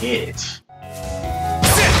get it.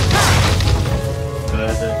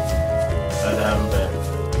 Glad to have him back.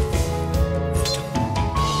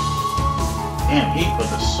 Damn, he put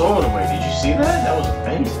the sword away. Did you see that? That was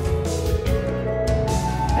amazing.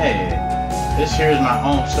 Hey, this here is my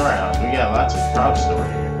home storehouse. We got lots of prop store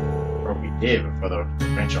here. Or we did before the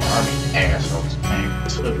provincial army assholes came and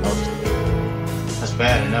took most of it. That's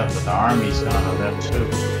bad enough, but the army's gone on them too.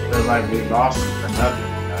 Feels like we lost them for nothing,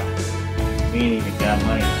 you know? We ain't even got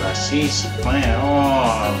money to buy seats and plan.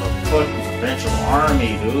 Oh, the fucking provincial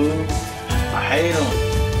army, dude. I hate them.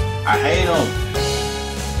 I hate them.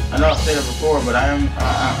 I know I've said it before, but I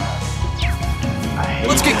hate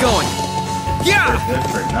Let's get going. Yeah! They're good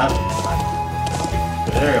for nothing.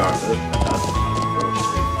 But they are good for nothing.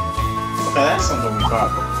 Okay, that's something we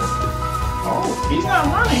fought before. Oh, he's not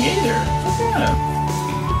running either. Look at him.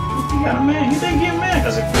 You got a man. You think you're mad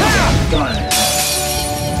because it's gun in his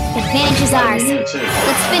hand. Advantage is ours.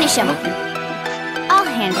 Let's finish him. I'll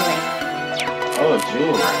handle it. Oh, a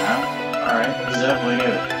jewel right now. Alright, he's definitely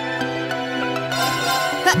good.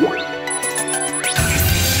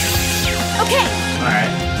 Okay. Alright,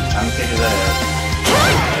 time to kick his ass.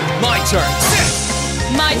 My turn.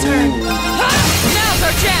 My turn. Now's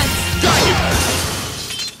our chance.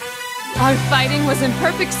 Our fighting was in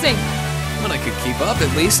perfect sync. But I could keep up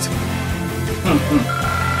at least. I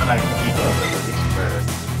can keep up with these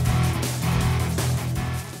birds.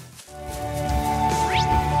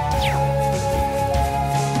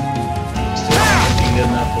 Still good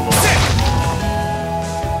enough for the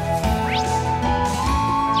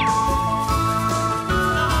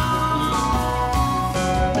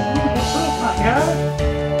What's up, my guy?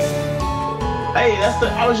 Hey, that's the.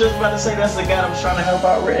 I was just about to say that's the guy that was trying to help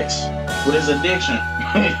out Rex with his addiction.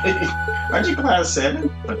 Aren't you class 7?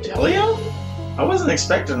 Elliot? I wasn't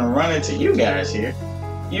expecting to run into you guys here.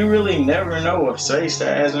 You really never know what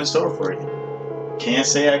ZeiYuga has in store for you. Can't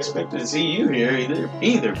say I expected to see you here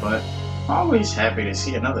either, but I'm always happy to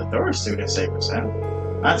see another Thors student safe and sound.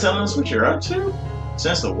 Not telling us what you're up to?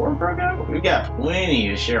 Since the war broke out, we've got plenty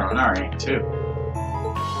to share on our end, too.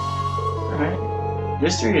 Alright.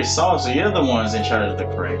 Mystery is solved, so you're the ones in charge of the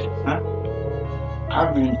courageous, huh?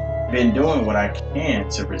 I've been doing what I can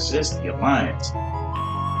to resist the Alliance.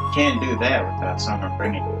 Can't do that without someone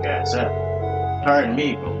bringing you guys up. Pardon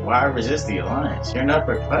me, but why resist the Alliance? You're an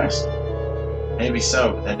upper class. Maybe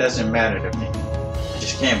so, but that doesn't matter to me. I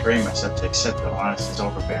just can't bring myself to accept the Alliance's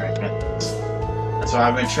overbearing methods. That's why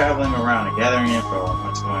I've been traveling around and gathering info on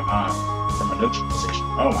what's going on from a neutral position.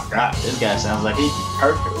 Oh my god, this guy sounds like he'd be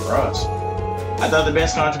perfect for us. I thought the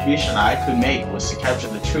best contribution I could make was to capture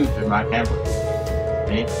the truth in my camera.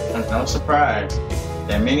 No surprise.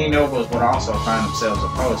 that many nobles would also find themselves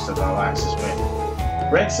opposed to the Alliance's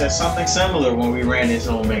win. Rex said something similar when we ran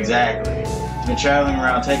into him exactly. He's been traveling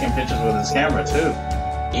around taking pictures with his camera too.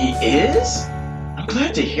 He is? I'm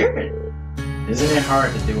glad to hear it. Isn't it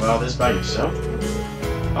hard to do all this by yourself?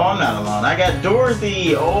 Oh, I'm not alone. I got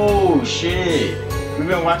Dorothy! Oh, shit. We've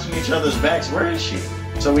been watching each other's backs. Where is she?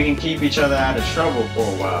 So we can keep each other out of trouble for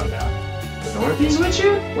a while now. Dorothy's with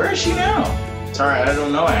you? Where is she now? Sorry, I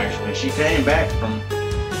don't know actually. She came back from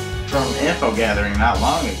info gathering not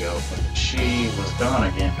long ago, but she was gone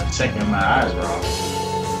again the second my eyes were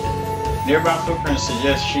off. Nearby footprints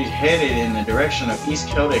suggest she's headed in the direction of East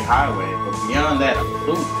Celtic Highway, but beyond that, a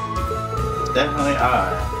clue. It's definitely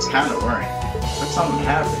odd. It's kind of worrying. But something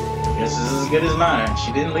happened. Guess this is as good as mine.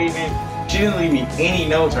 She didn't leave me any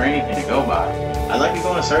notes or anything to go by. I'd like to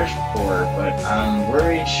go and search for her, but I'm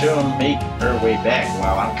worried she'll make her way back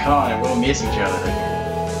while I'm gone and we'll miss each other again.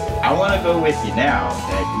 I want to go with you now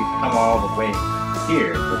that you've come all the way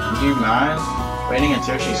here, but would you mind waiting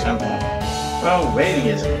until she's come back? Well, waiting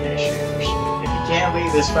isn't an issue. If you can't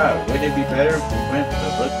leave this spot, wouldn't it be better if we went to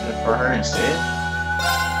look for her instead?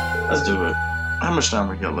 Let's do it. How much time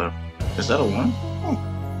we got left? Is that a 1? Oh,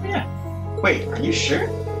 yeah. Wait, are you sure?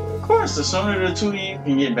 Of course, the sooner the two of you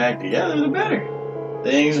can get back together, the better.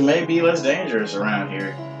 Things may be less dangerous around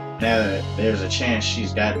here now that there's a chance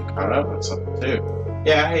she's gotten caught up with something too.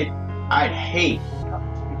 Yeah, I'd hate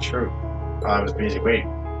to be true while I was busy waiting.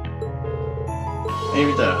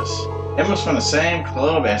 Maybe it does. Emma's from the same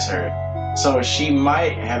club as her, so she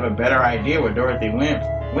might have a better idea where Dorothy went,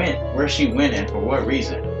 where she went, and for what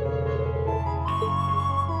reason.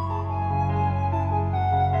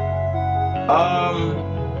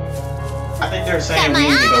 I think they're saying we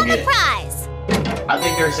need to go get. I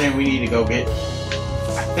think they're saying we need to go get.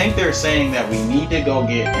 I think they're saying that we need to go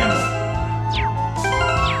get Emma.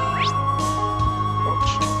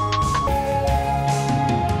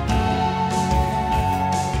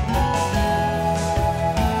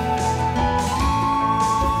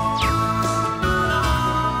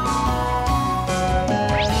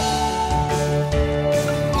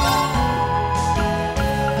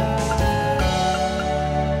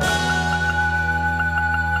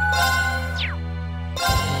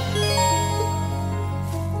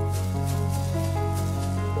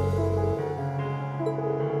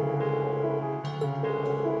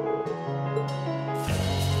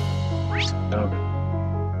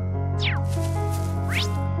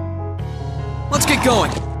 Let's get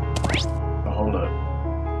going. Oh, hold up.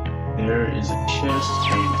 There is a chest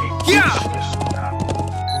and a chest.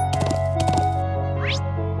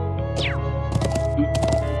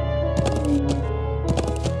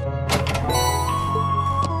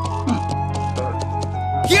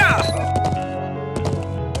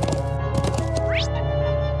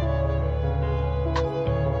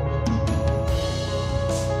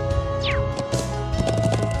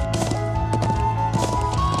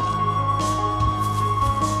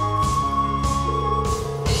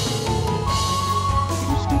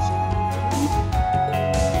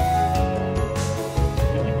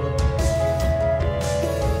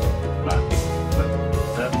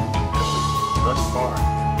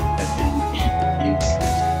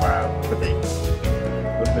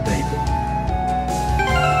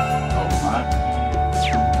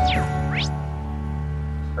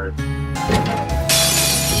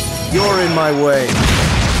 You're in my way.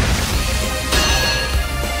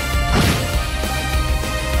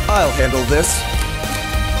 I'll handle this.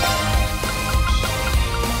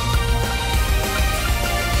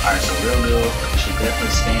 Alright, so real deal, you should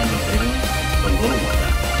definitely stand with Millium, but Millium like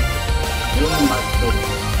that. Millium might kill you.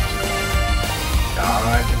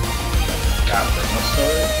 God, no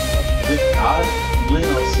story? This God,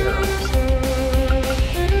 Millium like Sara.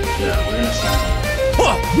 Yeah, we're gonna see.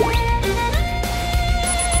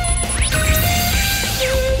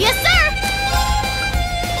 Yes, sir!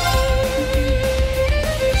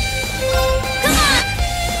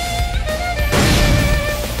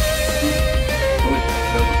 Come on!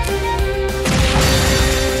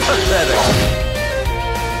 Pathetic.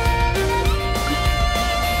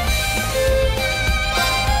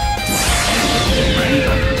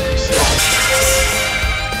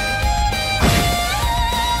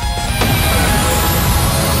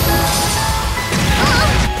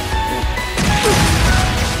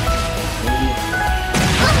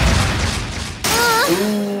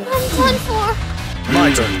 My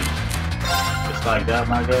turn. Just like that,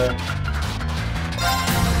 my God.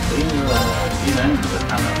 These enemies are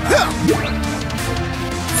kind of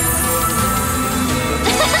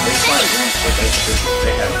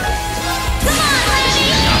they have. Come on, lady!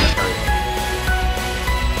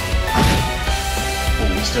 Ooh,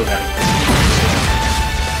 still got it.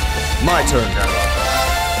 My turn.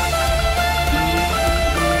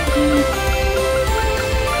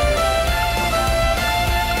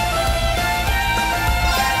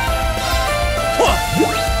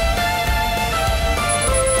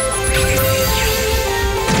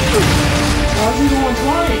 Why's he going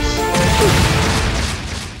twice?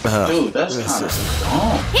 Dude, that's kind of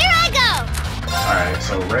dumb. Here I go! Alright,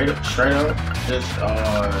 so straight up, just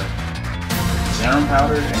serum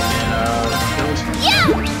powder and then Philistine. Yeah!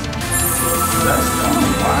 That's dumb.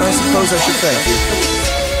 Why? I suppose I should thank you.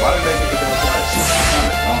 Why did they think it was twice? It's kind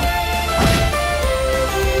of dumb.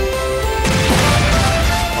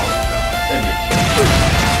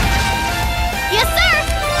 Yes, sir!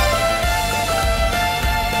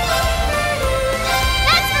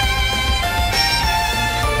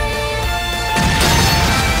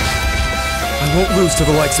 I won't lose to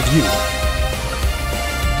the likes of you.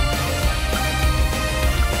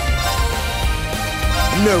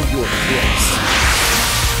 Know your place.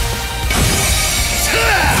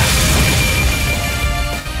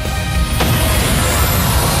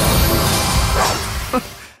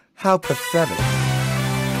 How pathetic.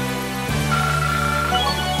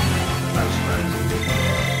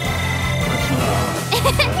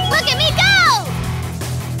 Look at me go!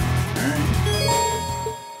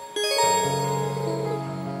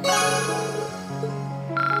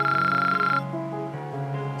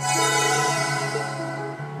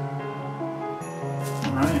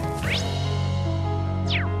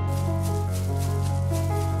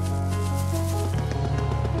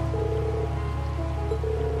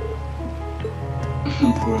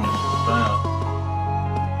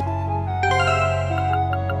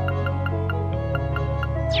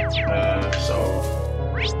 So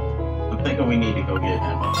I'm thinking we need to go get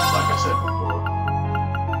him, like I said before.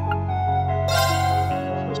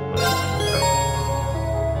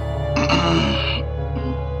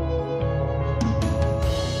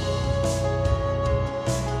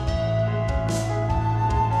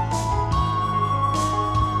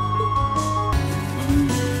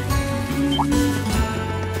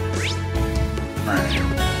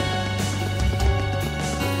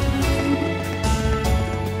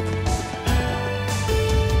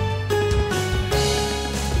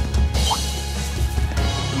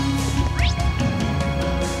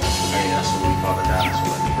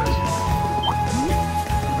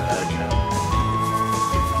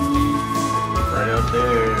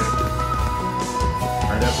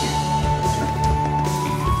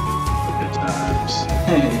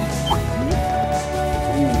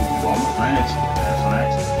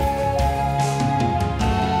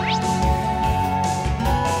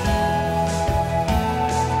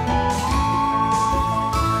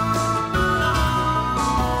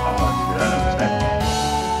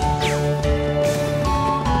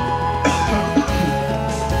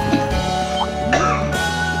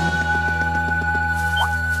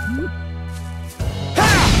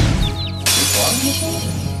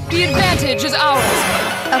 The advantage is ours.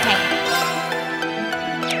 Okay.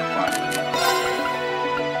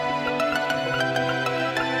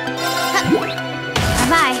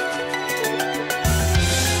 Bye-bye.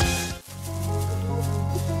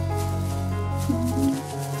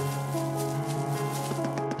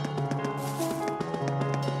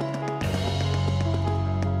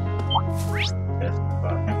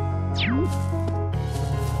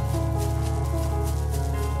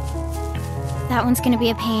 That one's gonna be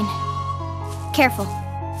a pain. Careful.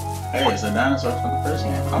 Hey, it's a dinosaur from the first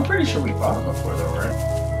game. I'm pretty sure we fought him before though, right?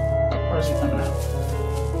 Of course he's coming out.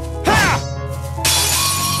 Ha!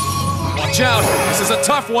 Watch out! This is a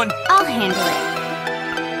tough one! I'll handle it.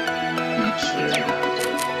 Shit.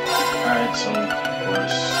 Alright, so of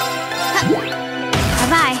course.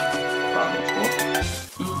 Bye-bye.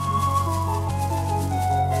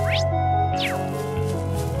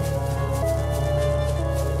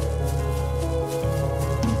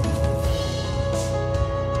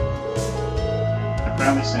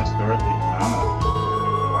 Family since Dorothy. I don't know.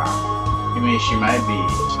 Wow. You mean she might be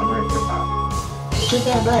somewhere nearby? Get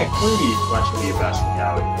that back, please. Why should be a bastard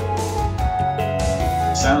gallery?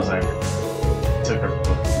 It sounds like it took her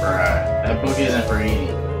book for that book isn't for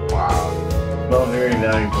eating. Wow. Well, very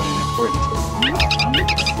valuable and important.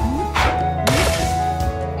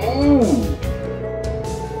 Ooh.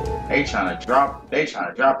 They trying to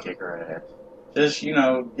drop kick her ass. Just, you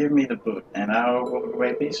know, give me the boot, and I'll walk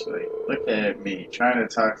away peacefully. Look at me, trying to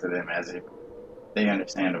talk to them as if they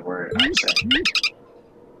understand the word I'm saying.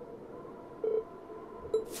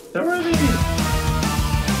 Dorothy!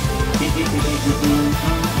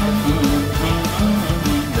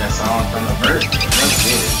 That song from the verse. Let's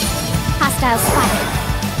get it. Hostile spotted.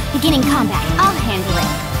 Beginning combat. I'll handle it.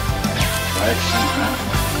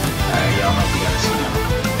 Alright, y'all know we gotta see him.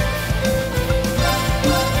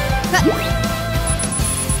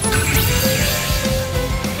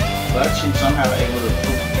 But she's somehow able to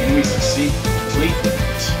put enemies to sleep with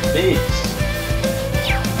its face.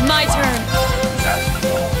 My turn. That's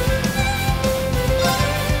cool.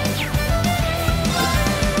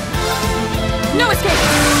 No escape.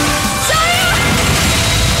 Sara!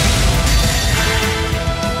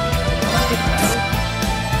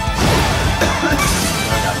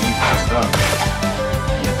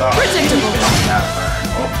 Predictable.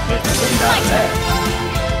 Oh, it got that.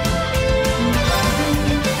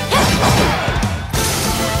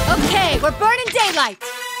 Okay, we're burning daylight.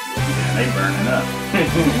 Yeah, they burning up.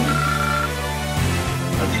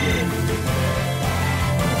 That's good.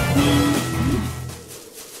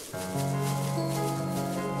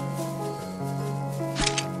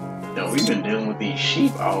 Yo, we've been dealing with these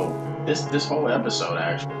sheep all this whole episode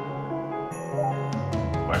actually.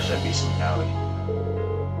 Why should I be some coward?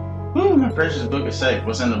 Whew, my precious book is safe.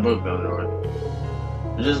 What's in the book though, Dorothy?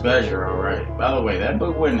 I'm just glad you're alright. By the way, that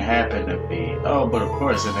book wouldn't happen to be. Oh, but of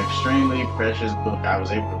course, an extremely precious book I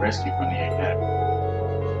was able to rescue from the academy.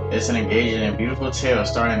 It's an engaging and beautiful tale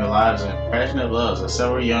starring the lives and passionate loves of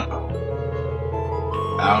several young.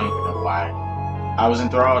 I don't even know why. I was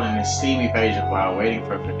enthralled in its steamy pages while waiting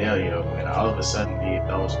for Fidelio when all of a sudden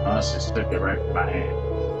those monsters took it right from my hand.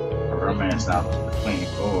 A romance novel between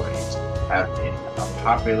boys have been a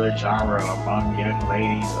popular genre among young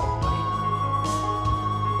ladies of late.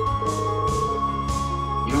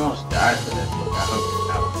 You almost died for that book. I hope you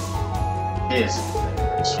know. Yes,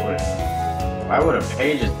 I swear. Why would a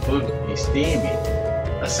page's book be steamy?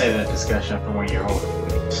 Let's save that discussion for when you're older,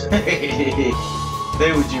 please.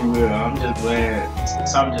 Say what you will. I'm just glad.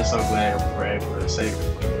 I'm just so glad we're able to save it.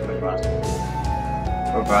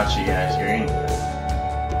 What brought you guys here anyway?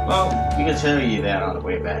 Well, we can tell you that on the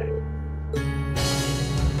way back.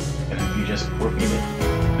 And if you just work in it,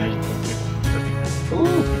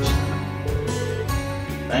 ooh.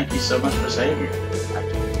 Thank you so much for saving me. I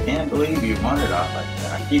can't believe you wandered off like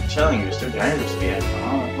that. I keep telling you it's too dangerous to be at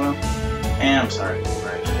home. Well, and I'm sorry,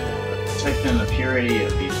 right? But protecting the purity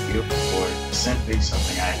of these beautiful boys is simply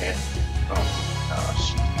something I had. Oh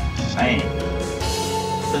gosh, insane.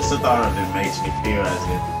 Just the thought of it makes me feel as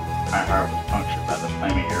if my heart was punctured by the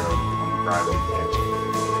flaming arrow from the rival edge.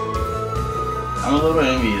 I'm a little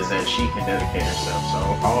envious that she can dedicate herself so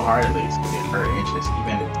wholeheartedly to her interests,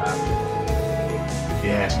 even in time. If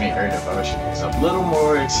you ask me, her devotion is a little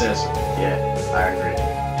more excessive. Yeah, I agree.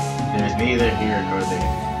 There's neither here nor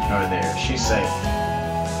there. She's safe.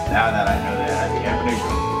 Now that I know that, I'd be happy to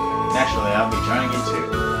join you. Naturally, I'll be joining you too.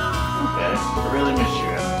 Okay, I really miss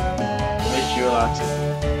you. Miss you a lot too.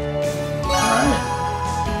 Alright.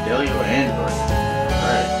 Elliot and Dorothy.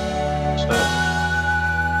 Alright.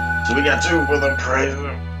 So we got 2 for the prize of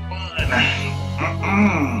 1.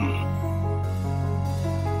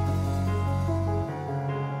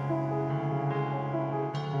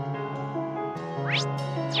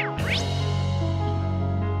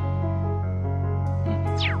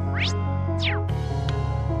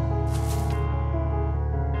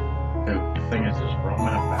 The thing is just roaming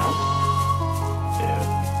about. Yeah,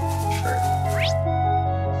 sure.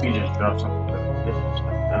 If you just drop something different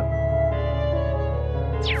like that.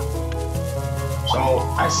 So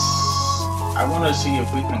I want to see if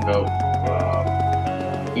we can go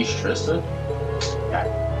East Trista. Yeah.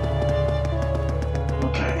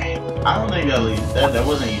 Okay. I don't think that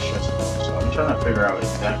wasn't East Trista, so I'm trying to figure out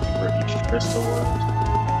exactly where East Trista was.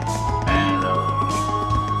 And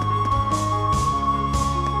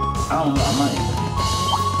I don't know. I'm not even.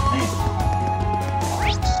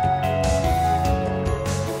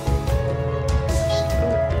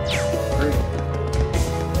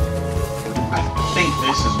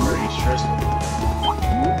 This is where he's Tristan.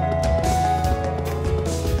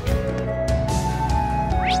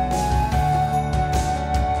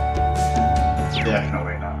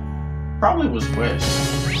 Definitely not. Probably was west.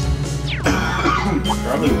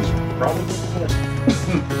 probably was west.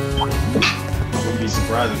 I wouldn't be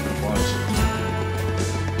surprised if it was.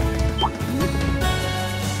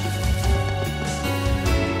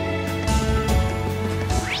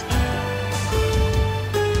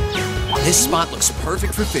 This spot looks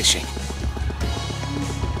perfect for fishing.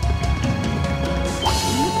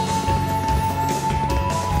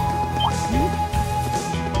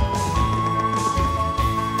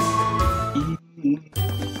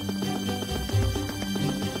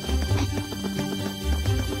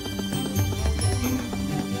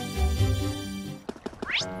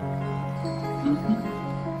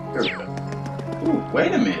 Here we go. Ooh,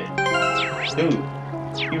 wait a minute. Dude,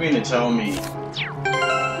 you mean to tell me?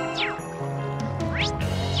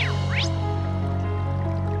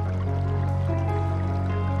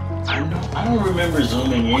 I don't remember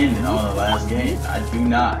zooming in on the last game. I do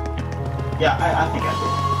not. Yeah, I think I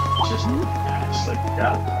did. Just slipped it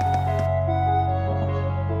out.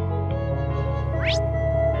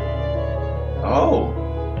 Oh.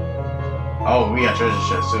 Oh, we got treasure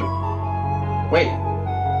chest too. Wait.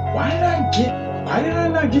 Why did I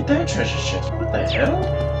not get that treasure chest? What the hell?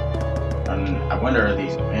 I wonder are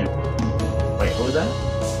these men. Wait, who was that?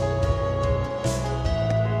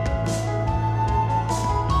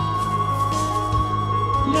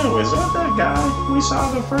 Yo, is that guy we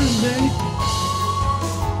saw the first day?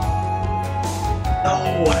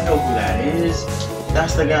 Oh, I know who that is.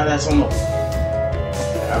 That's the guy that's on the... I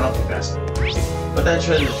don't think that's... But that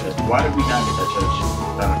treasure chest, why did we not get that treasure chest?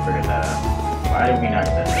 I'm trying to figure that out. Why did we not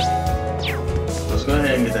get that treasure chest? Let's go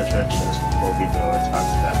ahead and get that treasure chest before we go and talk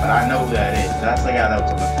to that. But I know who that is. That's the guy that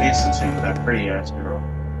was on the fencing team with that pretty ass girl.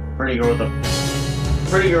 Pretty girl with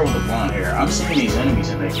the blonde hair. I'm seeing these enemies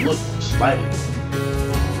and they look slightly...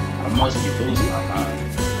 I must be losing my mind.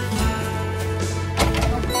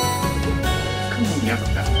 Come on, never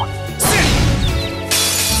got one.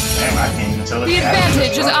 Damn, I can't even tell it. The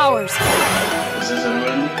advantage is ours. Is this a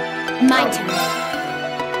win? My turn.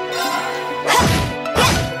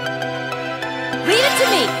 Leave it to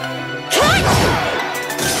me.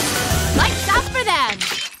 Lights out for them.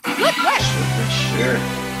 Good work. Sure.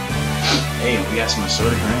 Hey, we got some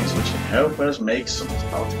assorted grains which can help us make some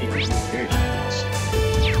salty experience.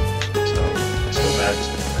 That's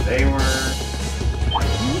where they were.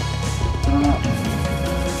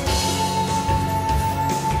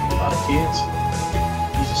 A lot of kids.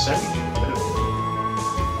 He's a second.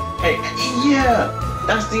 Hey, yeah,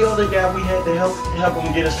 that's the other guy we had to help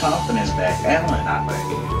him get his confidence back. Alan, I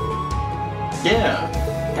think. Yeah.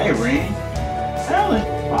 Hey, Rean. Alan,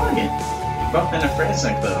 Morgan. Bumped in the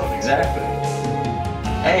Friendson Club, exactly.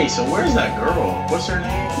 Hey, so where's that girl? What's her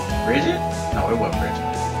name? Bridget? No, it wasn't Bridget.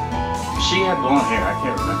 She had blonde hair, I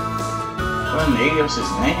can't remember. What in the Eliot's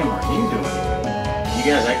name are you doing? You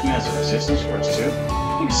guys acting as a resistance force too?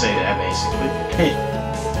 You can say that basically. Hey.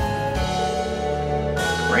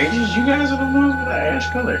 Rages, you guys are the ones with the ash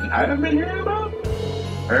colored knight I've been hearing about?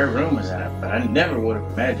 Heard rumors of it, but I never would have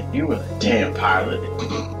imagined you were the damn pilot.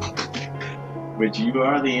 But you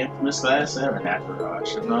are the infamous Class 7 after all. I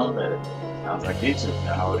should have known better. Sounds like you two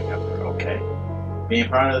know holding up for okay. Being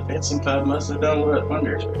part of the fencing club must have done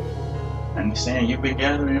wonders. I understand you've been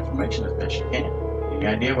gathering information as best you can. Any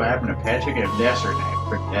idea what happened to Patrick and that's her name,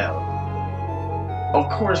 Friedel? Of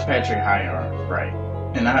course Patrick Hyarn, right.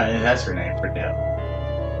 And that's her name, Friedel.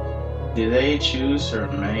 Did they choose to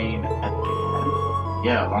remain at the academy?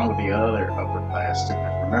 Yeah, along with the other upper class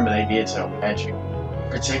students. Remember they did tell Patrick,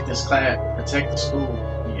 protect this class, protect the school.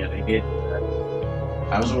 Yeah, they did that.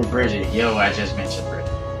 I was with Bridget. Yo, I just mentioned Bridget.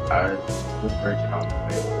 I was with Bridget on the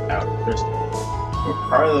way out of Crystal. But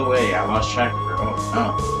part of the way, I lost track of her. Oh,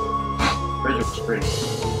 no. Bridget was pretty.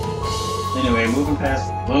 Anyway, moving past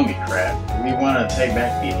the gloomy crap, we want to take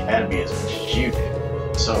back the academy as much as you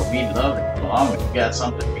did. So we'd love to come along when you got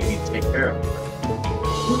something we need to take care of.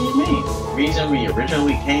 What do you mean? The reason we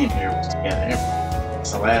originally came here was to gather information.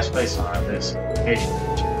 It's the last place on our list of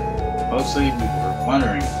locations. Mostly, we were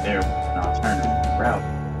wondering if there was an alternative route.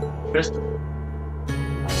 Crystal.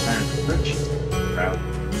 Alternative route.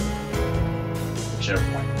 Whichever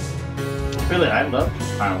one. Really, I'd love to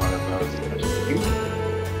find one of those.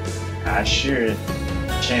 I'm sure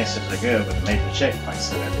the chances are good with a major checkpoint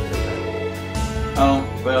set up. Oh,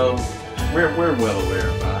 well, we're well aware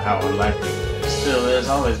of how unlikely it is. Still, there's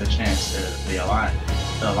always a chance that the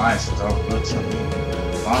alliance has overlooked something.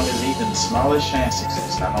 As long as even the smallest chance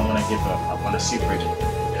exists, I don't want to give up. I want to see Bridget.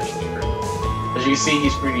 As you can see,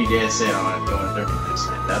 he's pretty dead set on going through this,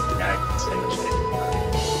 and nothing I can say to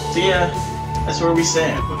change. So yeah, that's where we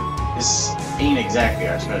stand, but this ain't exactly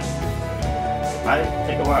our specialty. Might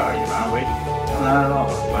take a while, you mind waiting? No, not at all.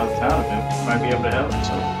 By the time of it, we might be able to help,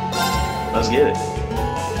 so let's get it.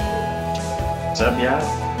 What's up, y'all?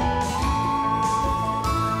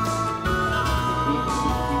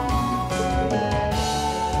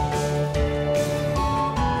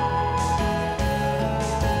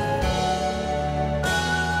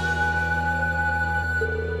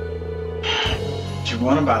 You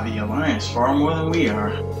want about the Alliance far more than we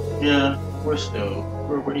are. Yeah, we're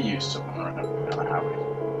used to one running up the highway.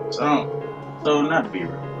 So not to be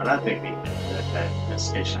rude, but I think that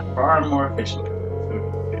investigation is far more efficient than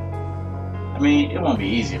food. I mean, it won't be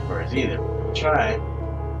easy for us either. We'll try.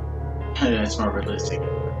 It's more realistic.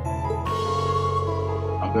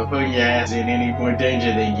 I'm Don't go putting your ass in any more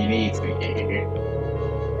danger than you need to.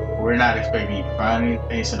 We're not expecting you to find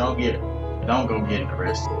anything, so don't go getting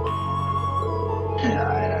arrested.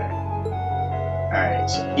 Alright,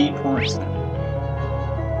 so key points now.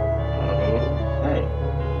 Hey.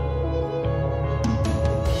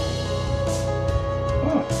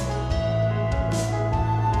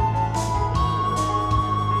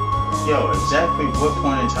 Yo, exactly what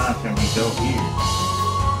point in time can we go here?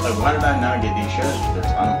 Like, why did I not get these treasures?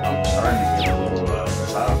 I'm starting to get a little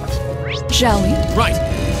beside myself. Shall we? Right.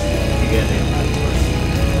 You get it.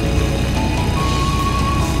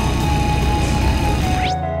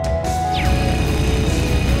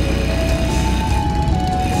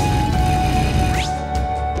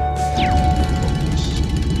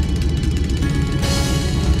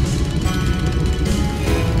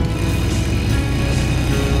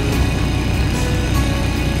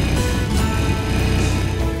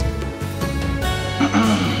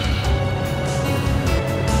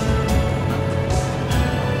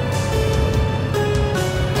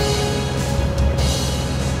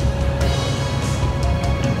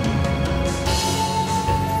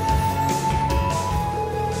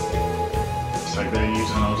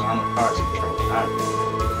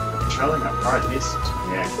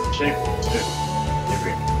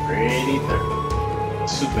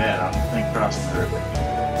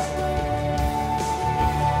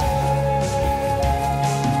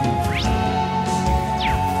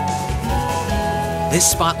 This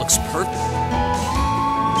spot looks perfect.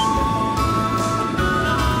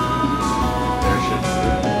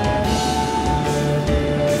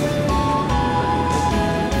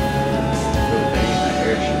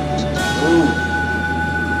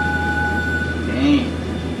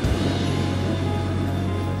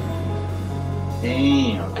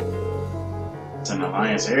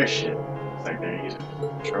 Airship. Looks like they're using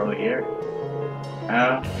control the air.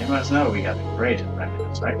 Now, they must know we got the greatest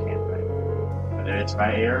weapon, so I can't fight. Whether it's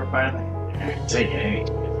by air or by land, they're not taking any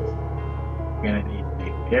chances. We're gonna need to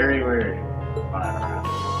be very wary flying around.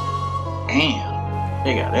 Damn,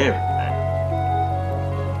 they got everything.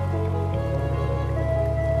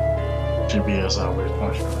 GPS always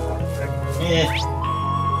punched from the yeah.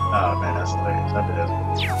 Oh man, that's hilarious. I bet that's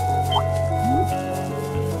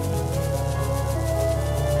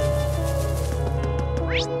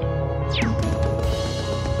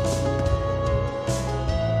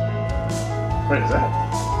what is that?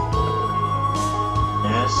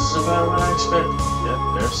 Yeah, this is about what I expected. Yep,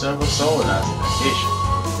 there are several soldiers in addition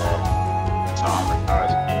that armored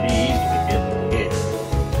cars can be easy to get here.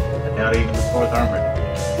 I doubt even the 4th Armored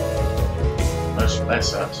Division. Much less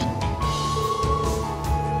us.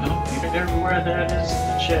 No, even everywhere that is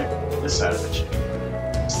the check, this side of the check.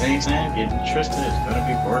 Staying sand, getting trusted is going to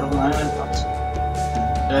be borderline impossible.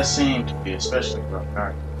 That seemed to be especially rough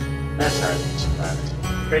guard. That's hard to survive.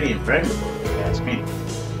 Pretty impregnable. Ask me.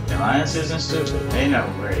 The Alliance isn't stupid. They know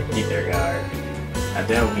where to keep their guard. I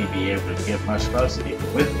doubt we'd be able to get much closer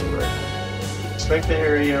even with the word. Expect the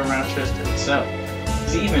area around Tristan itself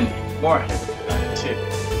is even more heavily guarded too.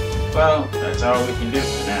 Well, that's all we can do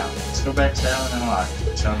for now. Let's go back to Allen and Locke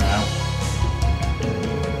until now.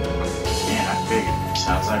 Yeah, I figured.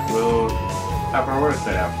 Sounds like we'll have our work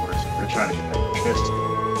cut out for us. We're trying to get back to Tristan.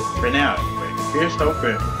 For now, anyway. Here's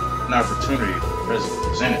hoping an opportunity to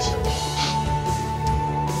present itself.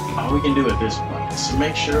 All we can do at this point is to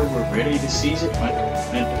make sure we're ready to seize it when it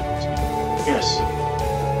does. Yes,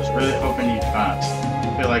 I was really hoping you'd find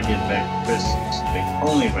something. I feel like getting back to Tristan is the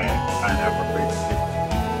only way I can find out what we're ready to do.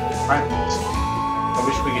 Practice. I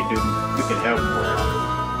wish we could help more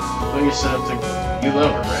out. Pull yourself to you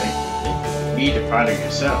love her, right? You need to find her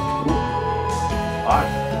yourself. Ooh. Odd.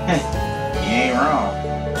 You ain't wrong.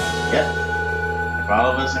 Yep. If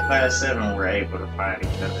all of us in Class 7 were able to find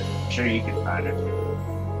each other, I'm sure you could find her too.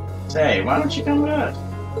 Say, why don't you come with us?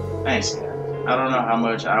 Thanks, guys. I don't know how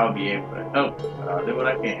much I'll be able to help, but I'll do what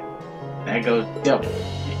I can. That goes double.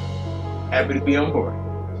 Happy to be on board.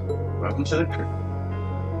 Welcome to the crew.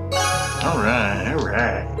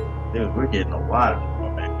 Alright. Dude, we're getting a lot of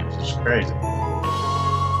people, man. This is crazy.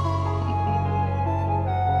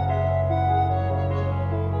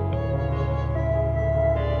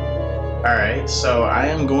 Alright, so I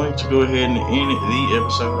am going to go ahead and end the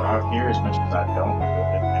episode off here as much as I don't. Go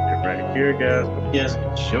ahead and end it right here, guys. Hope you guys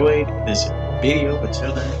enjoyed this video.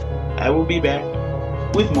 Until then, I will be back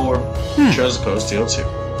with more Schwarzer Coast Steel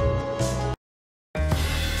 2.